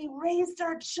 And we raised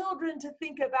our children to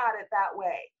think about it that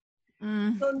way.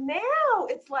 So now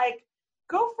it's like,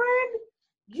 girlfriend,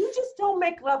 you just don't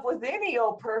make love with any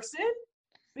old person,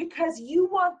 because you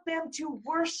want them to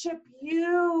worship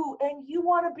you, and you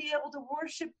want to be able to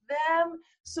worship them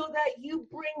so that you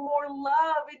bring more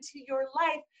love into your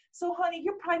life. So, honey,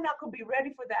 you're probably not going to be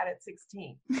ready for that at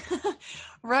 16.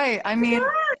 Right. I mean,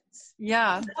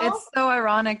 yeah, it's so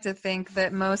ironic to think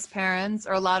that most parents,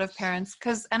 or a lot of parents,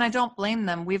 and I don't blame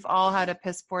them, we've all had a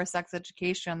piss poor sex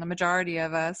education, the majority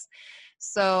of us.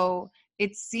 So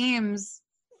it seems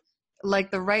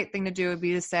like the right thing to do would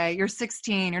be to say, you're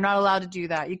 16, you're not allowed to do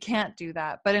that, you can't do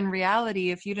that. But in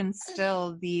reality, if you'd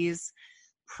instill these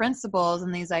principles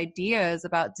and these ideas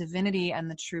about divinity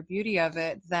and the true beauty of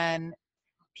it, then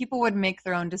people would make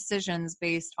their own decisions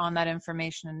based on that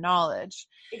information and knowledge.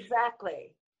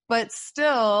 Exactly. But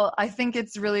still, I think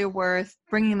it's really worth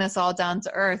bringing this all down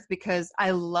to earth, because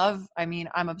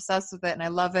I'm obsessed with it and I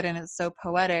love it and it's so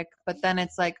poetic. But then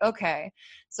it's like, okay,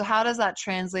 so how does that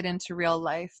translate into real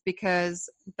life? Because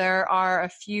there are a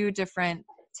few different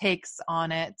takes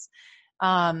on it.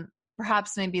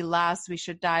 Perhaps maybe last we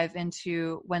should dive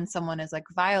into when someone is like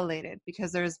violated,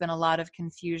 because there's been a lot of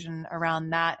confusion around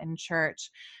that in church.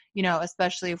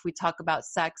 Especially if we talk about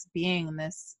sex being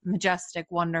this majestic,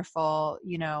 wonderful,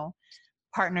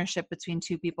 partnership between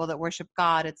two people that worship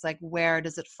God. It's like, where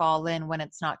does it fall in when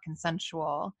it's not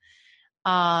consensual?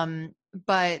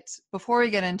 But before we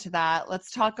get into that,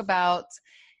 let's talk about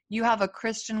you have a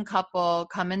Christian couple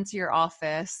come into your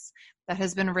office that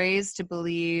has been raised to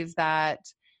believe that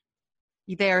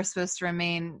they are supposed to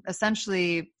remain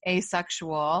essentially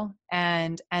asexual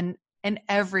and in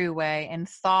every way, in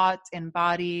thought, in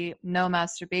body, no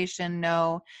masturbation,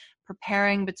 no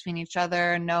preparing between each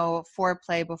other, no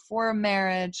foreplay before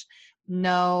marriage,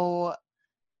 no,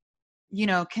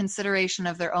 consideration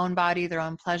of their own body, their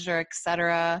own pleasure,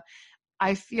 etc.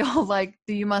 I feel like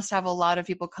you must have a lot of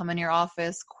people come in your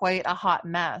office, quite a hot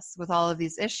mess with all of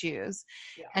these issues.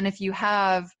 Yeah. And if you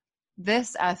have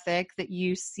this ethic that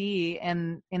you see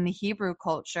in the Hebrew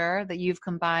culture that you've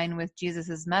combined with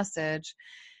Jesus's message,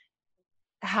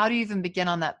 how do you even begin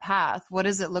on that path? What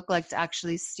does it look like to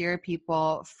actually steer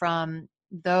people from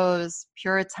those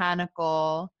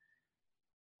puritanical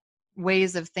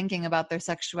ways of thinking about their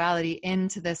sexuality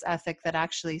into this ethic that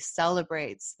actually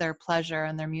celebrates their pleasure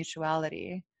and their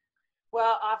mutuality?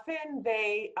 Well, often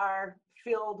they are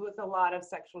filled with a lot of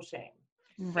sexual shame.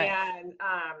 Right. And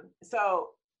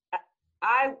so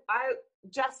I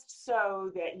just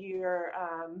so that your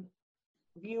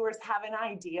viewers have an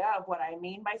idea of what I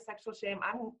mean by sexual shame,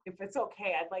 if it's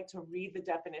okay, I'd like to read the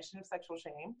definition of sexual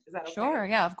shame. Is that okay? Sure,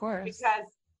 yeah, of course. Because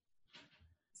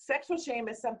sexual shame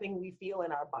is something we feel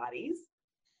in our bodies.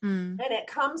 And it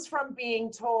comes from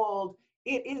being told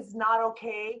it is not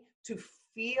okay to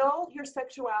feel your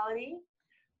sexuality,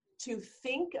 to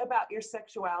think about your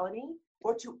sexuality,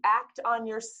 or to act on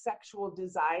your sexual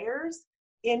desires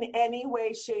in any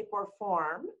way, shape, or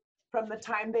form from the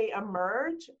time they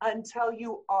emerge until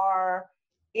you are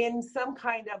in some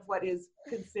kind of what is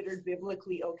considered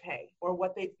biblically okay, or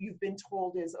what you've been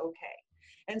told is okay.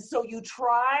 And so you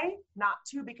try not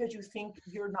to because you think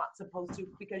you're not supposed to,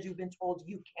 because you've been told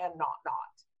you cannot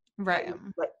not. Right.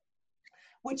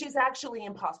 Which is actually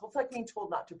impossible. It's like being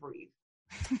told not to breathe.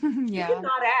 Yeah. You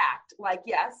cannot act. Like,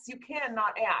 yes, you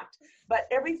cannot act, but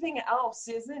everything else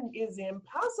is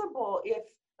impossible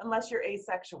unless you're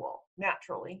asexual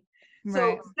naturally. Right.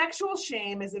 So sexual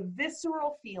shame is a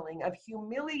visceral feeling of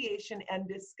humiliation and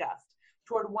disgust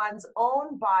toward one's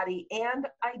own body and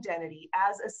identity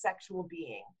as a sexual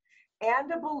being,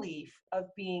 and a belief of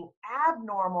being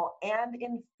abnormal and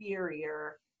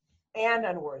inferior and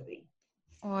unworthy.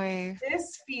 Oy.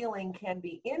 This feeling can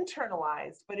be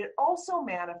internalized, but it also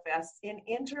manifests in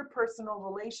interpersonal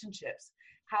relationships,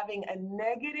 having a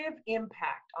negative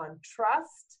impact on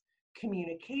trust,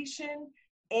 communication,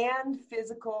 and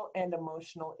physical and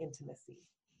emotional intimacy.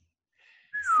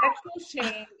 Sexual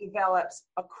shame develops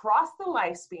across the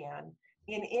lifespan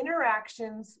in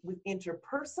interactions with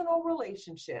interpersonal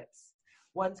relationships,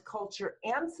 one's culture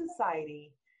and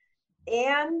society,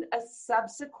 and a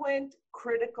subsequent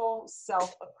critical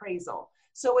self-appraisal.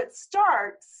 So it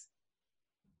starts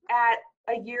at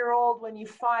a year old when you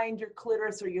find your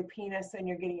clitoris or your penis and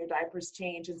you're getting your diapers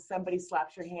changed and somebody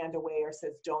slaps your hand away or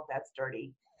says, "Don't, that's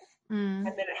dirty." And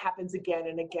then it happens again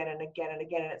and again and again and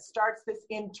again. And it starts this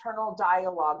internal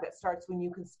dialogue that starts when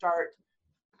you can start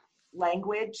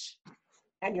language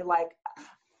and you're like,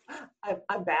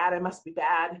 I'm bad, I must be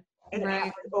bad. And Right. it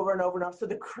happens over and over and over. So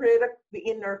the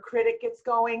inner critic gets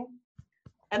going,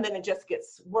 and then it just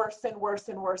gets worse and worse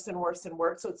and worse and worse and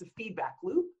worse. So it's a feedback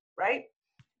loop, right?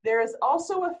 There is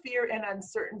also a fear and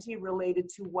uncertainty related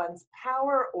to one's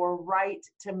power or right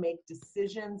to make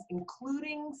decisions,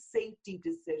 including safety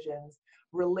decisions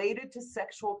related to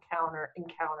sexual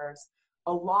encounters,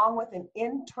 along with an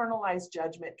internalized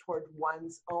judgment toward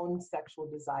one's own sexual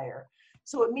desire.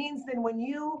 So it means then when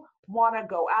you want to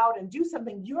go out and do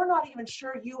something, you're not even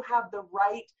sure you have the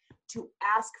right to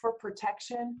ask for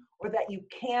protection or that you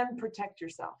can protect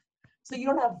yourself. So you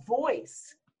don't have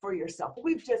voice for yourself.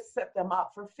 We've just set them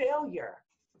up for failure.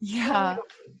 Yeah.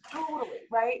 Totally,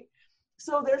 right?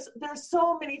 So there's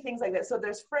so many things like that. So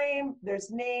there's frame,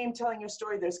 there's name, telling your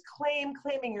story, there's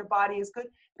claiming your body is good.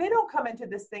 They don't come into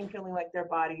this thing feeling like their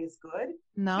body is good.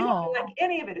 No. They don't feel like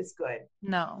any of it is good.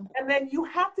 No. And then you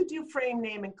have to do frame,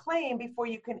 name, and claim before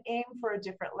you can aim for a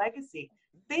different legacy.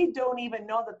 They don't even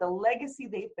know that the legacy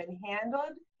they've been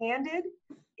handed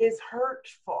is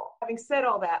hurtful. Having said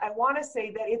all that, I want to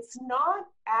say that it's not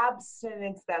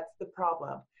abstinence that's the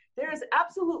problem. There is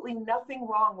absolutely nothing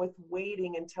wrong with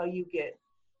waiting until you get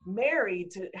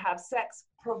married to have sex,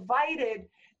 provided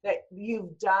that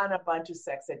you've done a bunch of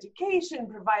sex education,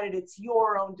 provided it's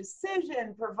your own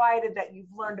decision, provided that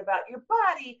you've learned about your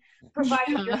body,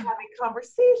 provided you're having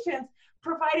conversations,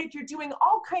 provided you're doing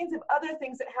all kinds of other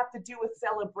things that have to do with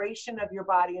celebration of your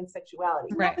body and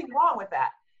sexuality. Right. Nothing wrong with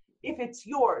that if it's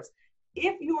yours.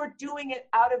 If you're doing it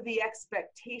out of the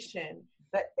expectation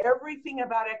that everything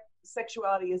about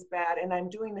sexuality is bad and I'm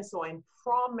doing this so I'm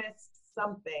promised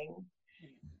something,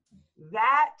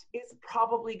 that is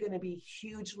probably going to be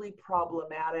hugely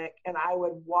problematic. And I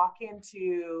would walk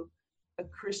into a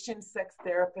Christian sex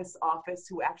therapist's office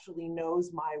who actually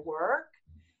knows my work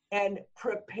and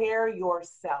prepare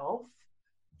yourself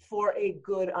for a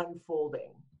good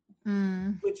unfolding,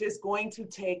 which is going to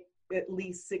take at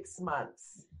least 6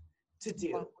 months to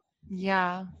do.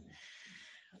 Yeah.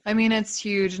 I mean, it's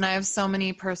huge. And I have so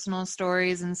many personal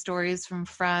stories and stories from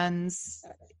friends,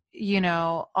 you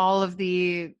know, all of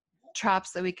the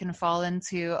traps that we can fall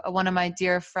into. One of my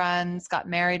dear friends got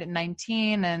married at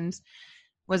 19 and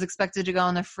was expected to go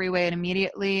on the freeway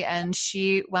immediately. And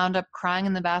she wound up crying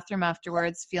in the bathroom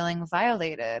afterwards, feeling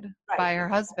violated by her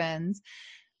husband.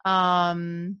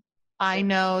 I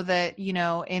know that, you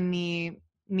know, in the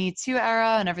Me Too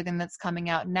era and everything that's coming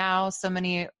out now,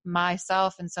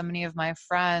 myself and so many of my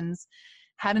friends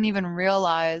hadn't even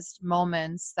realized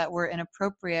moments that were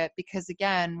inappropriate because,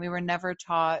 again, we were never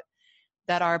taught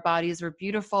that our bodies were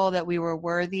beautiful, that we were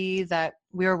worthy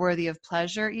of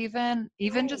pleasure even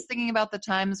just thinking about the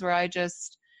times where I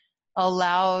just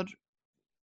allowed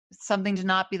something to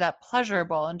not be that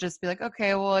pleasurable and just be like,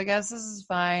 okay, well, I guess this is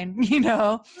fine, you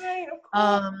know? Right, of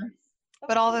course.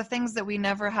 But all the things that we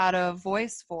never had a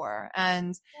voice for.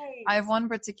 And I have one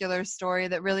particular story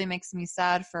that really makes me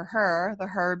sad for her, the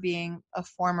her being a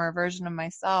former version of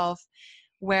myself,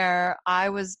 where I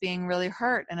was being really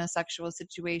hurt in a sexual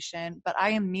situation, but I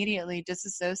immediately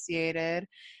disassociated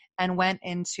and went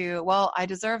into, well, I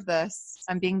deserve this.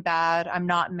 I'm being bad. I'm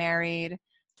not married.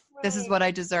 This is what I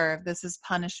deserve. This is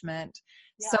punishment.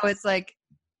 Yes. So it's like,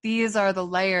 these are the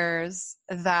layers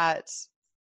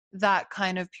that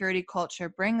kind of purity culture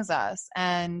brings us.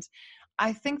 And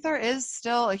I think there is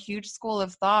still a huge school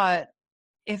of thought,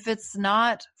 if it's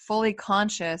not fully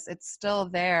conscious, it's still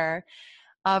there,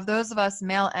 of those of us,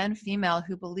 male and female,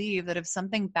 who believe that if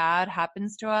something bad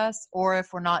happens to us, or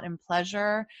if we're not in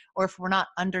pleasure, or if we're not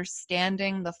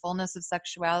understanding the fullness of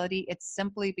sexuality, it's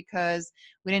simply because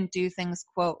we didn't do things,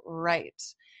 quote, right.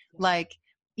 Like,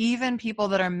 even people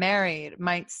that are married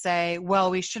might say,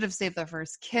 well, we should have saved the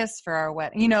first kiss for our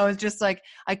wedding. You know, it's just like,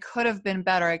 I could have been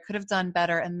better. I could have done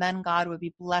better. And then God would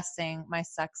be blessing my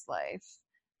sex life.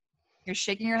 You're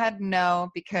shaking your head no,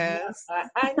 because... Yeah,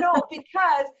 I know,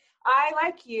 because I,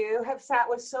 like you, have sat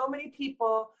with so many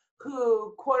people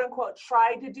who, quote unquote,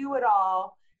 tried to do it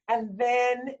all, and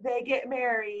then they get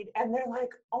married and they're like,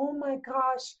 oh my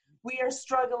gosh, we are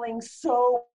struggling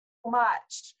so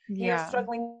much. We are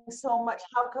struggling so much.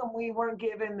 How come we weren't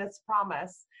given this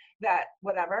promise that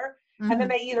whatever? Mm-hmm. And then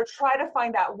they either try to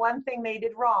find out one thing they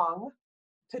did wrong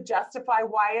to justify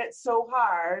why it's so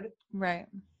hard. Right.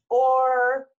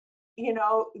 Or, you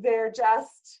know, they're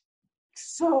just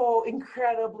so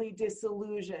incredibly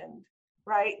disillusioned,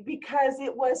 right? Because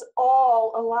it was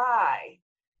all a lie.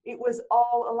 It was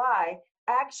all a lie.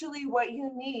 Actually, what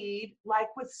you need, like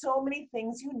with so many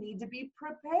things, you need to be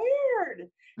prepared.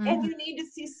 Mm-hmm. And you need to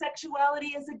see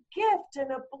sexuality as a gift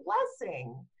and a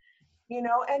blessing, you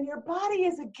know, and your body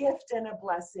is a gift and a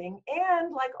blessing.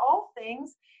 And like all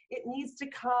things, it needs to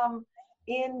come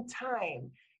in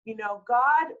time. You know,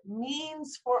 God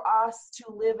means for us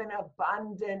to live an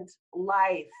abundant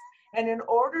life. And in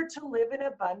order to live an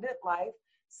abundant life,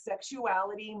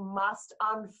 sexuality must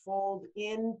unfold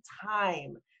in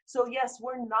time. So yes,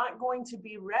 we're not going to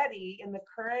be ready in the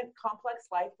current complex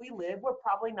life we live. We're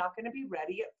probably not going to be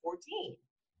ready at 14.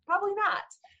 Probably not,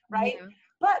 right? Yeah.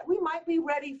 But we might be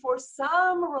ready for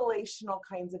some relational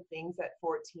kinds of things at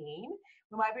 14.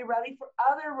 We might be ready for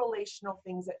other relational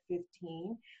things at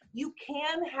 15. You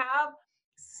can have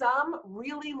some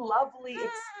really lovely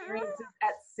experiences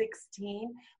at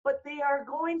 16, but they are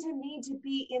going to need to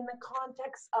be in the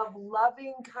context of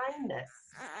loving kindness.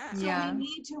 So we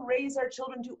need to raise our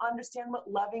children to understand what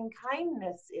loving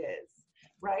kindness is,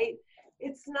 right?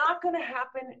 It's not going to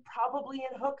happen probably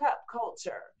in hookup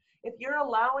culture. If you're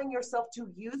allowing yourself to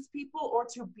use people or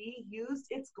to be used,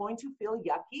 it's going to feel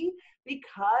yucky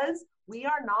because we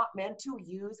are not meant to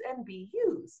use and be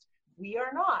used. We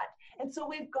are not. And so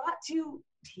we've got to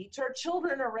teach our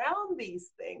children around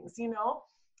these things, you know.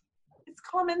 It's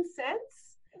common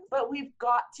sense, but we've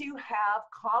got to have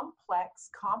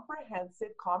complex,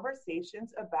 comprehensive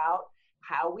conversations about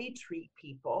how we treat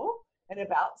people and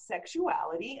about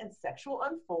sexuality and sexual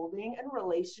unfolding and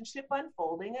relationship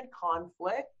unfolding and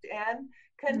conflict and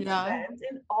consent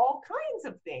and all kinds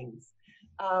of things.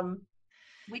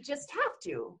 We just have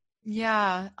to.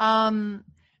 Yeah.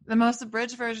 The most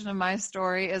abridged version of my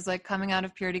story is like coming out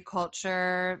of purity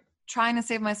culture, trying to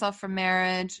save myself from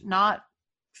marriage, not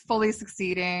fully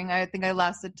succeeding. I think I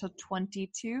lasted till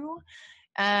 22.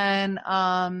 And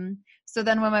So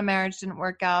then when my marriage didn't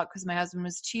work out because my husband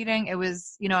was cheating, it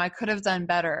was, I could have done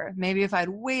better. Maybe if I'd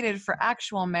waited for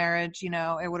actual marriage,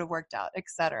 it would have worked out,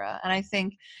 etc. And I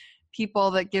think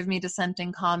people that give me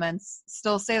dissenting comments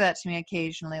still say that to me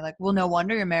occasionally, like, well, no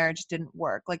wonder your marriage didn't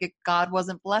work. Like God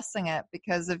wasn't blessing it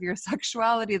because of your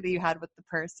sexuality that you had with the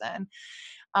person.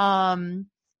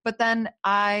 But then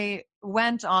I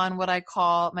went on what I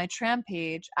call my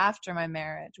trampage after my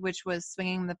marriage, which was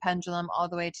swinging the pendulum all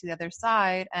the way to the other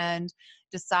side and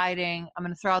deciding I'm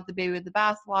going to throw out the baby with the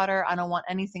bathwater. I don't want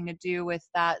anything to do with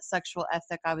that sexual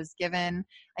ethic I was given.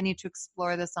 I need to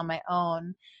explore this on my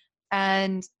own.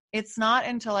 And it's not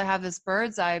until I have this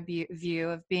bird's eye view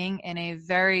of being in a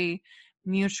very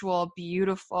mutual,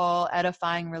 beautiful,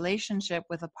 edifying relationship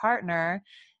with a partner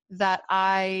that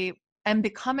I am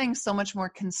becoming so much more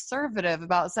conservative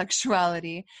about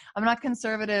sexuality. I'm not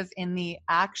conservative in the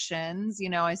actions.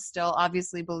 I still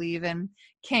obviously believe in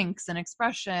kinks and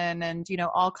expression and,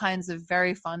 all kinds of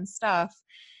very fun stuff.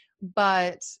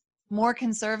 But more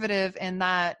conservative in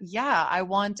that, I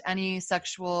want any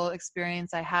sexual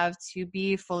experience I have to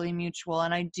be fully mutual.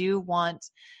 And I do want,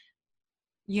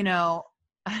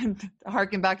 I'm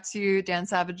harking back to Dan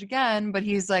Savage again, but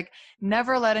he's like,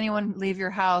 never let anyone leave your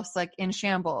house like in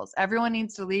shambles. Everyone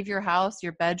needs to leave your house,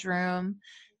 your bedroom,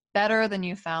 better than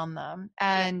you found them.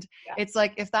 And it's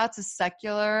like, if that's a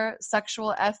secular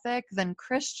sexual ethic, then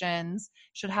Christians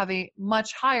should have a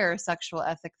much higher sexual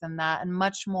ethic than that and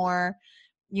much more,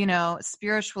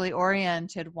 spiritually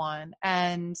oriented one.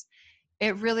 And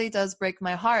it really does break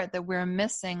my heart that we're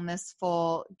missing this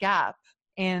full gap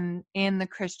in the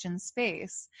Christian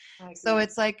space. So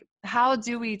it's like, how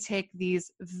do we take these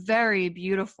very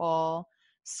beautiful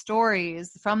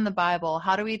stories from the Bible?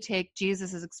 How do we take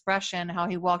Jesus's expression, how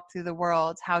he walked through the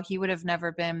world, how he would have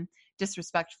never been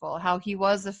disrespectful, how he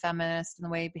was a feminist in the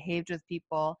way he behaved with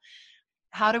people?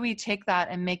 How do we take that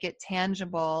and make it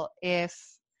tangible if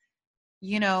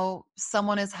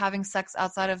someone is having sex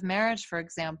outside of marriage, for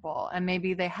example, and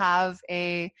maybe they have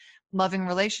a loving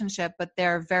relationship, but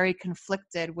they're very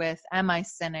conflicted with, am I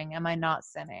sinning? Am I not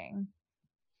sinning?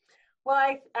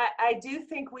 Well, I do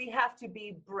think we have to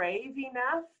be brave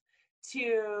enough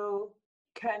to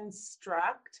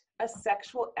construct a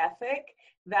sexual ethic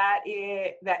that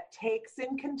takes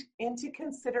into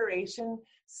consideration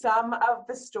some of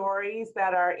the stories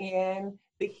that are in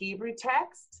the Hebrew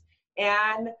text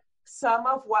and some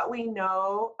of what we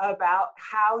know about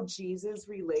how Jesus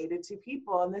related to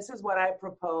people. And this is what I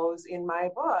propose in my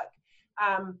book.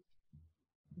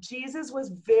 Jesus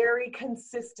was very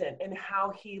consistent in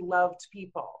how he loved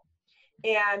people.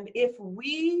 And if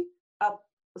we,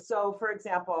 so for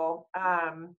example,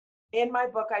 in my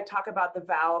book, I talk about the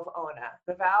vow of Ona.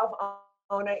 The vow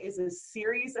of Ona is a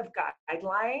series of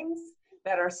guidelines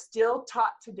that are still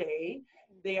taught today.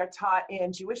 They are taught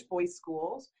in Jewish boys'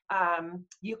 schools.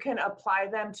 You can apply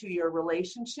them to your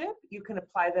relationship, you can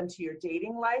apply them to your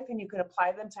dating life, and you can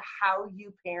apply them to how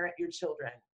you parent your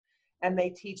children. And they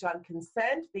teach on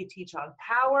consent, they teach on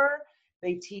power,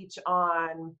 they teach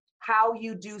on how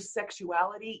you do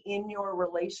sexuality in your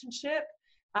relationship.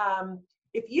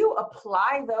 If you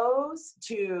apply those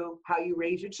to how you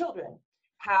raise your children,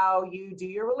 how you do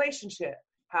your relationship,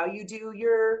 how you do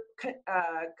your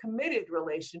committed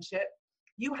relationship,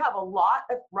 you have a lot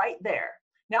of right there.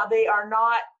 Now, they are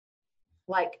not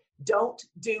like, don't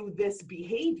do this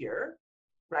behavior,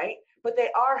 right? But they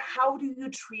are, how do you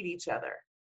treat each other,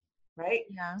 right?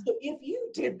 Yeah. So if you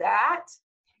did that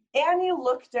and you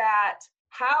looked at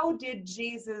how did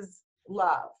Jesus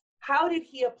love? How did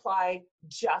he apply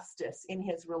justice in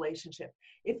his relationship?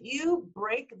 If you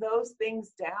break those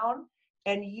things down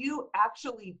and you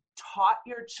actually taught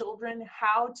your children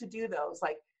how to do those,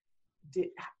 like,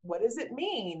 what does it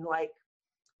mean? Like,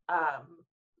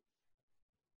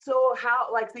 so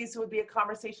how, like, these would be a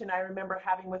conversation I remember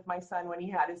having with my son when he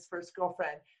had his first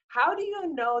girlfriend. How do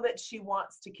you know that she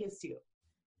wants to kiss you?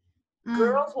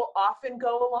 Girls will often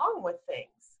go along with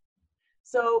things.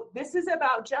 So this is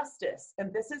about justice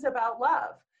and this is about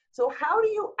love. So how do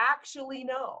you actually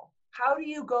know? How do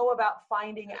you go about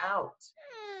finding out?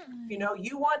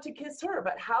 You want to kiss her,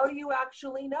 but how do you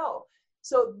actually know?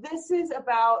 So this is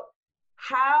about,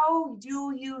 how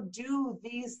do you do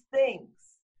these things,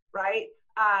 right?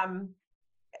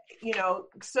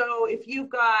 So if you've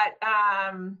got,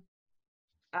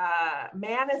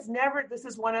 man is never, this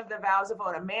is one of the vows of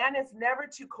Ona, man is never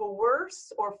to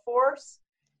coerce or force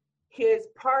his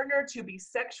partner to be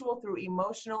sexual through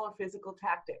emotional or physical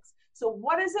tactics. So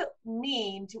what does it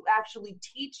mean to actually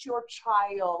teach your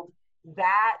child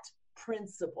that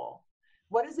principle?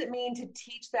 What does it mean to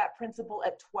teach that principle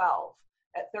at 12,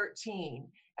 at 13,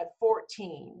 at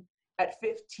 14? at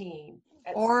 15,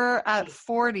 at or 16. at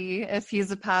 40, if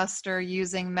he's a pastor,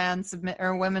 using man submit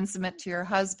or women submit to your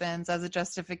husbands as a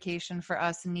justification for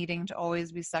us needing to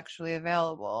always be sexually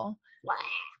available.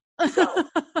 So,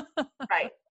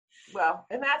 right. Well,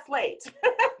 and that's late.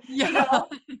 Yeah. You know,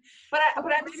 but I'm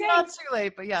Maybe saying, not too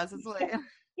late, but yes, it's late.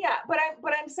 yeah, but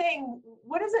I'm saying,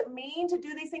 what does it mean to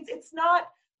do these things? It's not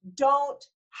don't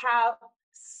have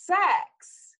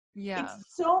sex. Yeah.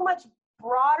 It's so much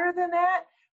broader than that,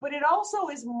 but it also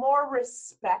is more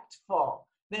respectful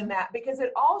than that, because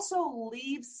it also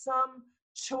leaves some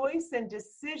choice and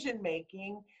decision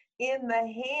making in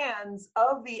the hands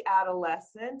of the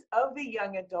adolescent, of the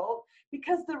young adult,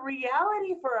 because the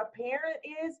reality for a parent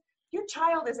is your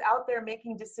child is out there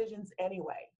making decisions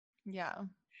anyway. Yeah.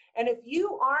 And if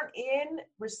you aren't in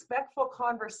respectful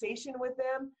conversation with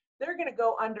them, they're going to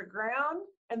go underground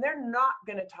and they're not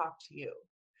going to talk to you.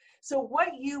 So what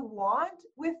you want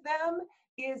with them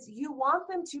is you want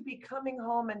them to be coming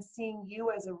home and seeing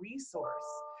you as a resource.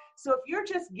 So if you're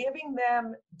just giving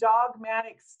them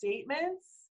dogmatic statements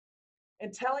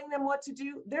and telling them what to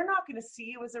do, they're not going to see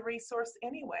you as a resource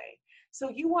anyway. So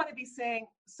you want to be saying,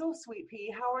 so sweet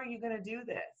pea, how are you going to do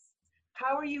this?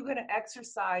 How are you going to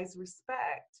exercise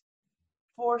respect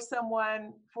for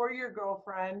someone, for your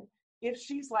girlfriend, if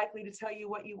she's likely to tell you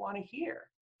what you want to hear?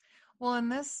 Well,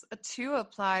 and this too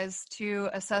applies to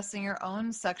assessing your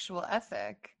own sexual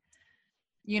ethic,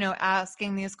 you know,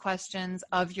 asking these questions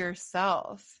of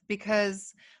yourself,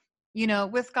 because, you know,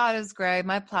 with God is Gray,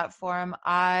 my platform,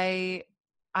 I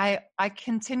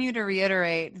continue to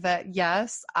reiterate that,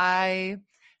 yes, I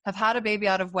have had a baby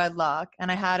out of wedlock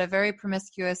and I had a very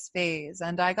promiscuous phase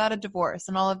and I got a divorce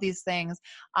and all of these things.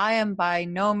 I am by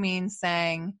no means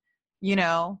saying, you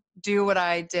know, do what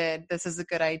I did. This is a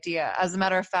good idea. As a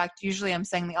matter of fact, usually I'm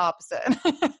saying the opposite.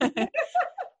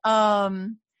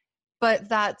 But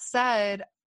that said,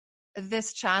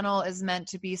 this channel is meant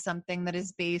to be something that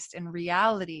is based in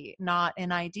reality, not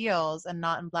in ideals and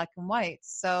not in black and white.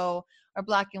 So our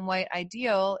black and white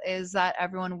ideal is that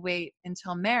everyone wait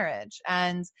until marriage.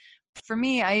 And for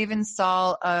me, I even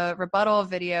saw a rebuttal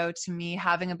video to me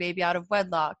having a baby out of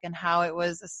wedlock and how it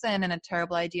was a sin and a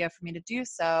terrible idea for me to do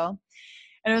so.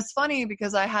 And it was funny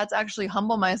because I had to actually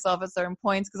humble myself at certain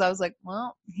points because I was like,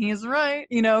 well, he's right,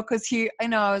 you know, because I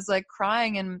know I was like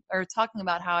crying or talking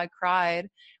about how I cried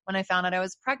when I found out I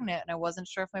was pregnant and I wasn't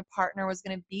sure if my partner was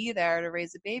going to be there to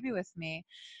raise a baby with me.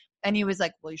 And he was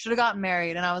like, well, you should have gotten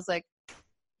married. And I was like,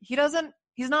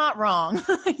 he's not wrong.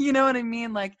 You know what I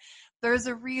mean? Like, there's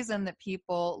a reason that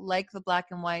people like the black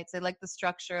and whites. They like the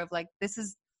structure of like, this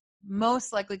is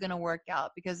most likely going to work out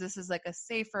because this is like a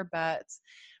safer bet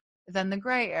than the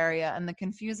gray area and the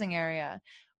confusing area.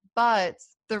 But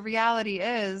the reality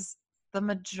is the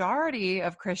majority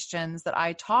of Christians that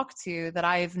I talk to, that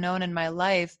I've known in my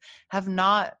life, have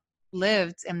not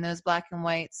lived in those black and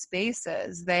white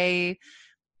spaces. They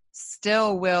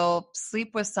still will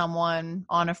sleep with someone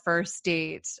on a first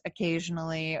date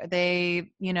occasionally. They,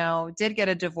 you know, did get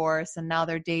a divorce and now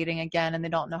they're dating again and they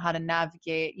don't know how to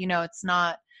navigate. You know, it's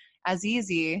not as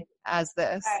easy as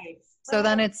this. Right. So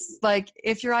then it's like,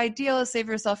 if your ideal is save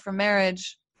yourself from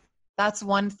marriage, that's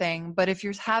one thing. But if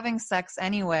you're having sex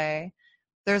anyway,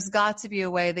 there's got to be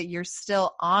a way that you're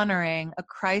still honoring a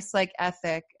Christ-like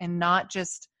ethic and not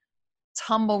just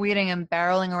tumbleweeding and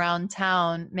barreling around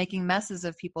town, making messes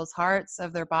of people's hearts,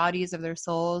 of their bodies, of their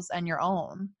souls, and your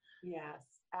own. Yes,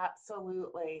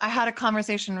 absolutely. I had a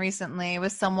conversation recently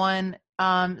with someone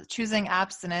choosing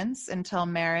abstinence until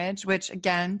marriage, which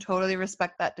again, totally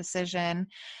respect that decision.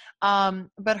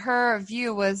 But her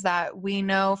view was that we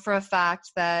know for a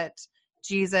fact that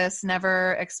Jesus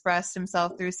never expressed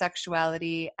himself through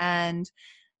sexuality and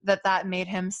that made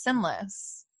him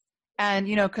sinless. And,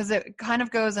 you know, because it kind of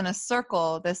goes in a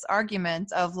circle, this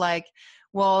argument of like,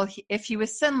 well, if he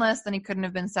was sinless, then he couldn't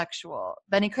have been sexual.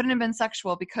 Then he couldn't have been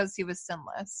sexual because he was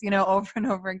sinless, you know, over and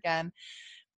over again.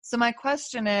 So my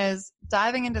question is,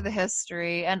 diving into the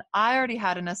history, and I already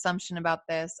had an assumption about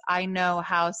this. I know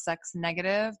how sex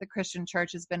negative the Christian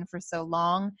church has been for so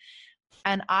long.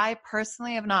 And I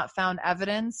personally have not found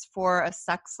evidence for a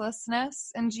sexlessness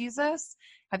in Jesus.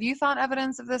 Have you found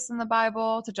evidence of this in the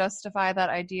Bible to justify that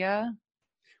idea?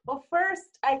 Well,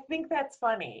 first, I think that's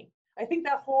funny. I think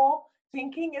that whole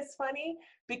thinking is funny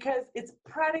because it's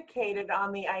predicated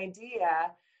on the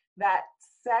idea that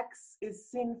sex is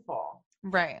sinful.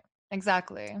 Right,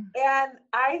 exactly. And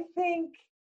I think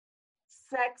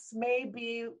sex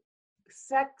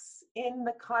in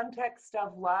the context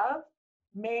of love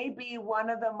may be one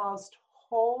of the most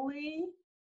holy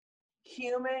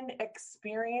human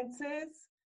experiences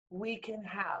we can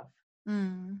have.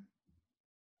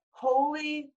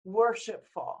 wholly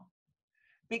worshipful,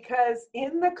 because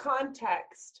in the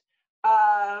context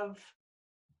of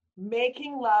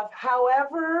making love,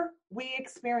 however we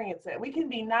experience it, we can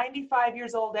be 95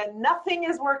 years old and nothing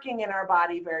is working in our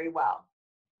body very well.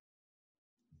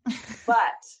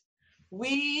 But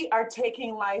we are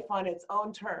taking life on its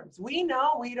own terms. We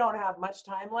know we don't have much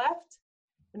time left,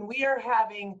 and we are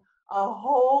having a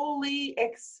holy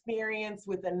experience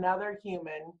with another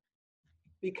human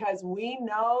because we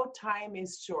know time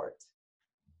is short.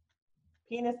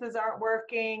 Penises aren't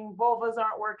working, vulvas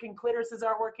aren't working, clitorises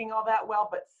aren't working all that well,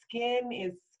 but skin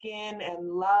is skin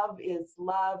and love is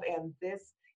love, and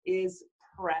this is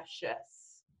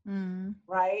precious,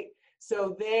 right?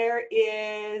 So there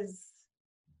is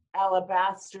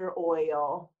alabaster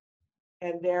oil,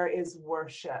 and there is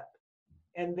worship,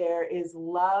 and there is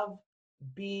love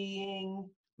being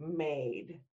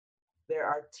made. There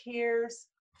are tears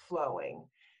flowing.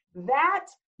 That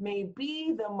may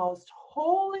be the most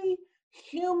holy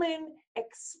human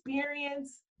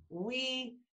experience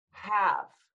we have.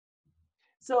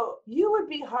 So you would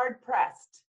be hard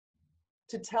pressed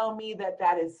to tell me that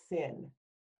that is sin.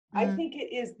 I think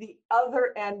it is the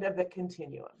other end of the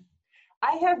continuum.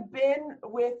 I have been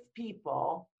with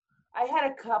people. I had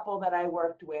a couple that I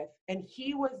worked with, and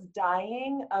he was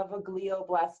dying of a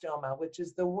glioblastoma, which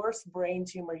is the worst brain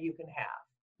tumor you can have.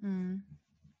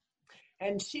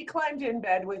 And she climbed in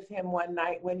bed with him one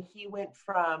night when he went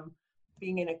from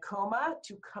being in a coma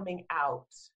to coming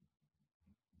out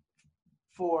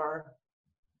for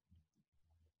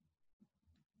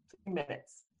 3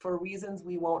 minutes for reasons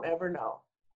we won't ever know.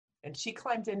 And she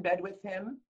climbed in bed with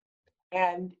him,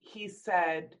 and he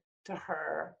said to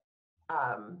her,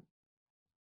 I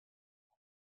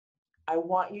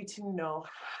want you to know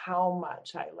how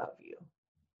much I love you.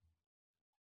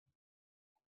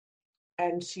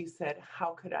 And she said,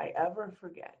 how could I ever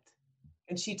forget?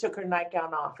 And she took her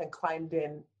nightgown off and climbed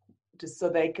in just so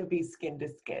they could be skin to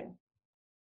skin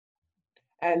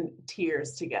and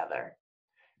tears together.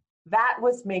 That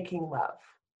was making love.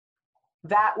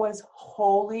 That was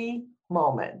holy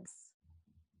moments.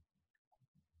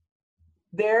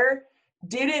 There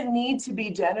didn't need to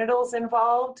be genitals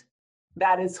involved.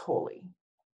 That is holy.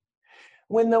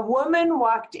 When the woman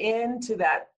walked into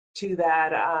that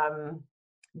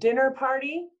dinner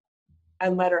party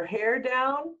and let her hair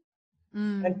down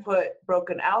and broke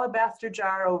an alabaster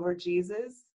jar over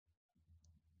Jesus,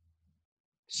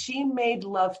 she made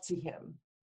love to him.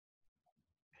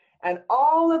 And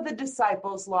all of the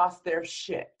disciples lost their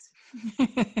shit.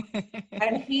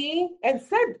 and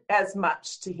said as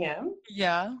much to him.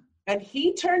 Yeah. And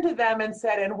he turned to them and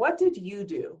said, and what did you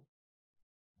do?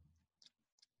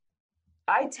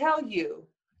 I tell you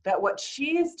that what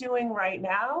she is doing right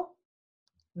now,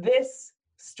 this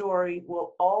story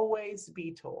will always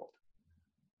be told.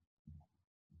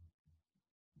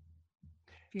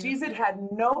 Beautiful. Jesus had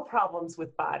no problems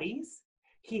with bodies.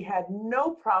 He had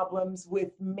no problems with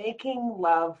making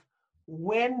love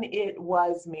when it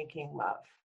was making love.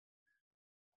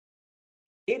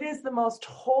 It is the most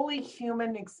holy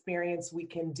human experience we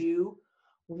can do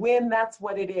when that's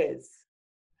what it is.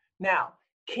 Now,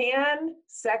 can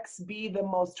sex be the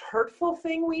most hurtful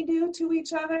thing we do to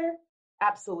each other?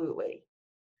 Absolutely.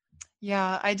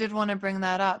 Yeah, I did want to bring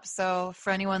that up. So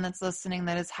for anyone that's listening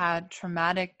that has had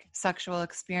traumatic sexual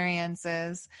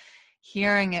experiences,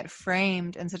 hearing it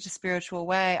framed in such a spiritual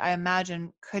way, I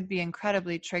imagine could be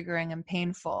incredibly triggering and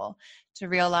painful to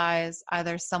realize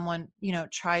either someone,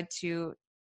 tried to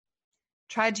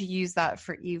use that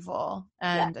for evil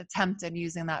and attempted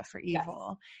using that for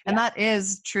evil. Yes. And that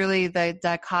is truly the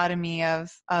dichotomy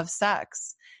of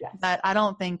sex. Yes. That I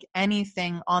don't think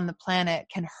anything on the planet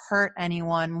can hurt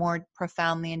anyone more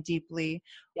profoundly and deeply,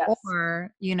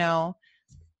 or,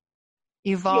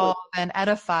 evolve and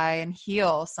edify and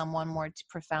heal someone more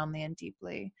profoundly and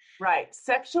deeply. Right.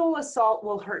 Sexual assault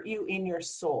will hurt you in your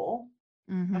soul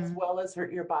as well as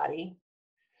hurt your body.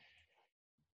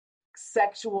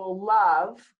 Sexual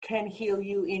love can heal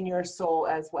you in your soul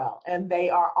as well. And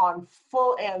they are on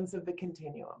full ends of the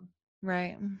continuum.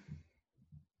 Right.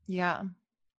 Yeah.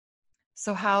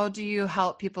 So how do you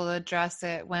help people address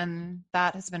it when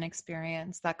that has been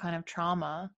experienced, that kind of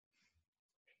trauma?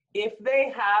 If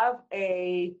they have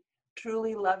a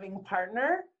truly loving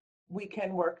partner, we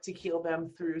can work to heal them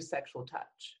through sexual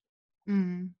touch.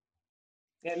 And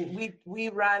we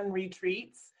run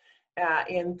retreats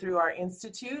through our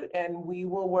institute, and we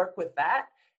will work with that,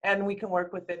 and we can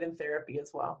work with it in therapy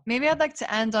as well. Maybe I'd like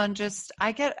to end on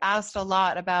I get asked a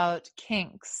lot about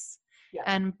kinks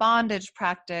and bondage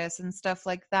practice and stuff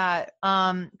like that.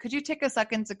 Could you take a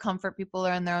second to comfort people who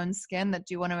are in their own skin that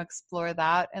do want to explore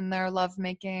that in their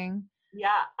lovemaking?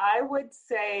 Yeah, I would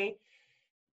say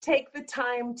take the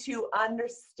time to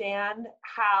understand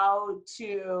how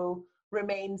to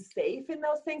remain safe in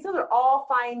those things. Those are all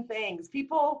fine things.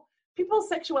 People's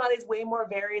sexuality is way more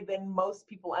varied than most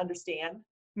people understand.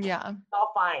 Yeah. It's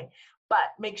all fine.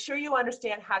 But make sure you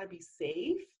understand how to be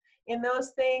safe in those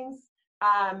things,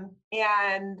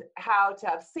 and how to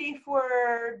have safe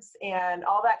words and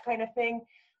all that kind of thing.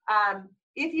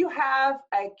 If you have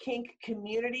a kink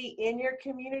community in your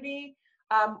community,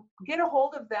 get a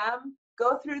hold of them,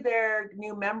 go through their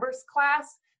new members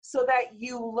class so that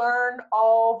you learn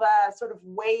all the sort of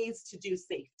ways to do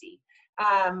safety.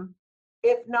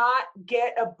 If not,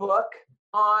 get a book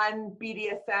on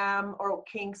BDSM or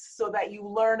kinks so that you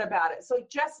learn about it. So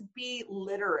just be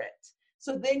literate.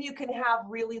 So then you can have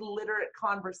really literate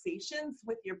conversations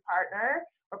with your partner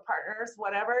or partners,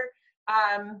 whatever.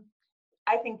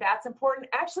 I think that's important.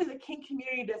 Actually, the kink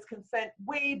community does consent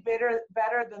way better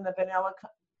than the vanilla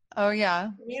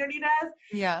community does.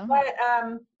 Yeah.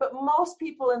 But most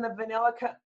people in the vanilla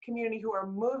community who are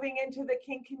moving into the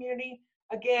kink community,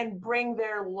 again, bring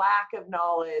their lack of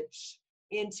knowledge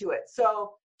into it.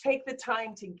 So take the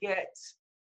time to get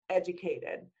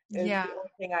educated is the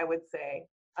only thing I would say.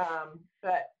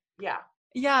 But yeah.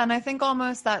 Yeah, and I think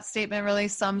almost that statement really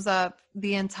sums up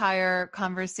the entire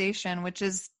conversation, which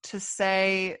is to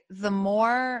say the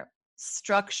more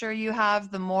structure you have,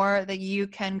 the more that you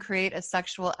can create a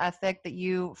sexual ethic that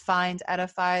you find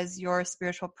edifies your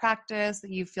spiritual practice,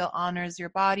 that you feel honors your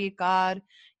body, God,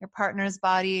 your partner's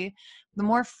body, the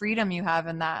more freedom you have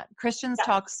in that. Christians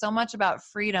talk so much about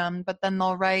freedom, but then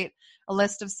they'll write a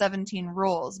list of 17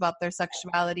 rules about their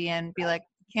sexuality and be like,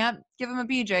 can't give him a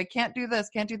BJ, can't do this,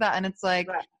 can't do that. And it's like,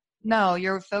 no,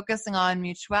 you're focusing on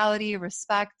mutuality,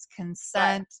 respect,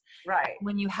 consent. Right.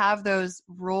 When you have those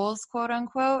rules, quote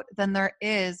unquote, then there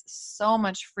is so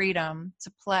much freedom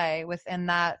to play within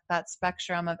that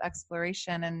spectrum of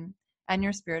exploration and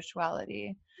your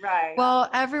spirituality. Right. Well,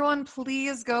 everyone,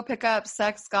 please go pick up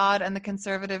Sex, God, and the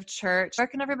Conservative Church. Where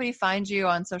can everybody find you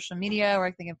on social media?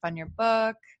 Where they can find your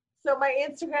book? So my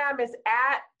Instagram is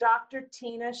at Dr.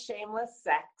 Tina Shameless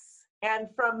Sex. And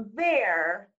from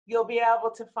there, you'll be able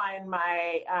to find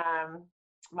my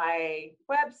my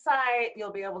website.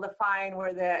 You'll be able to find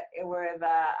where the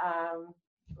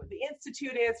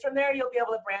institute is. From there, you'll be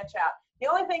able to branch out. The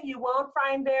only thing you won't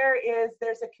find there is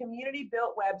there's a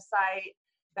community-built website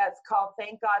that's called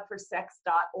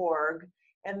thankgodforsex.org.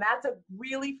 And that's a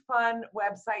really fun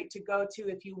website to go to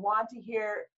if you want to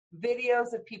hear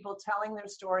videos of people telling their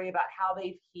story about how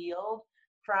they've healed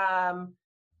from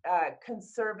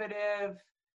conservative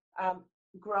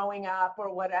growing up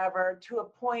or whatever to a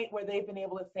point where they've been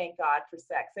able to thank God for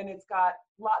sex. And it's got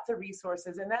lots of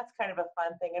resources, and that's kind of a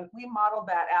fun thing. And we modeled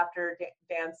that after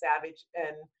Dan Savage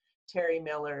and Terry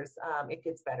Miller's It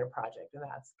Gets Better project, and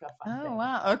that's a fun thing. Oh,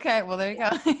 wow. Okay, well, there you go.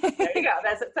 There you go.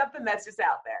 That's something that's just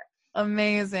out there.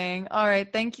 Amazing. All right.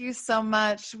 Thank you so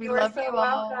much. We love you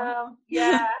all. Welcome.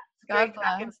 Yeah. God Great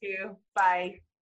talking bless. to you. Bye.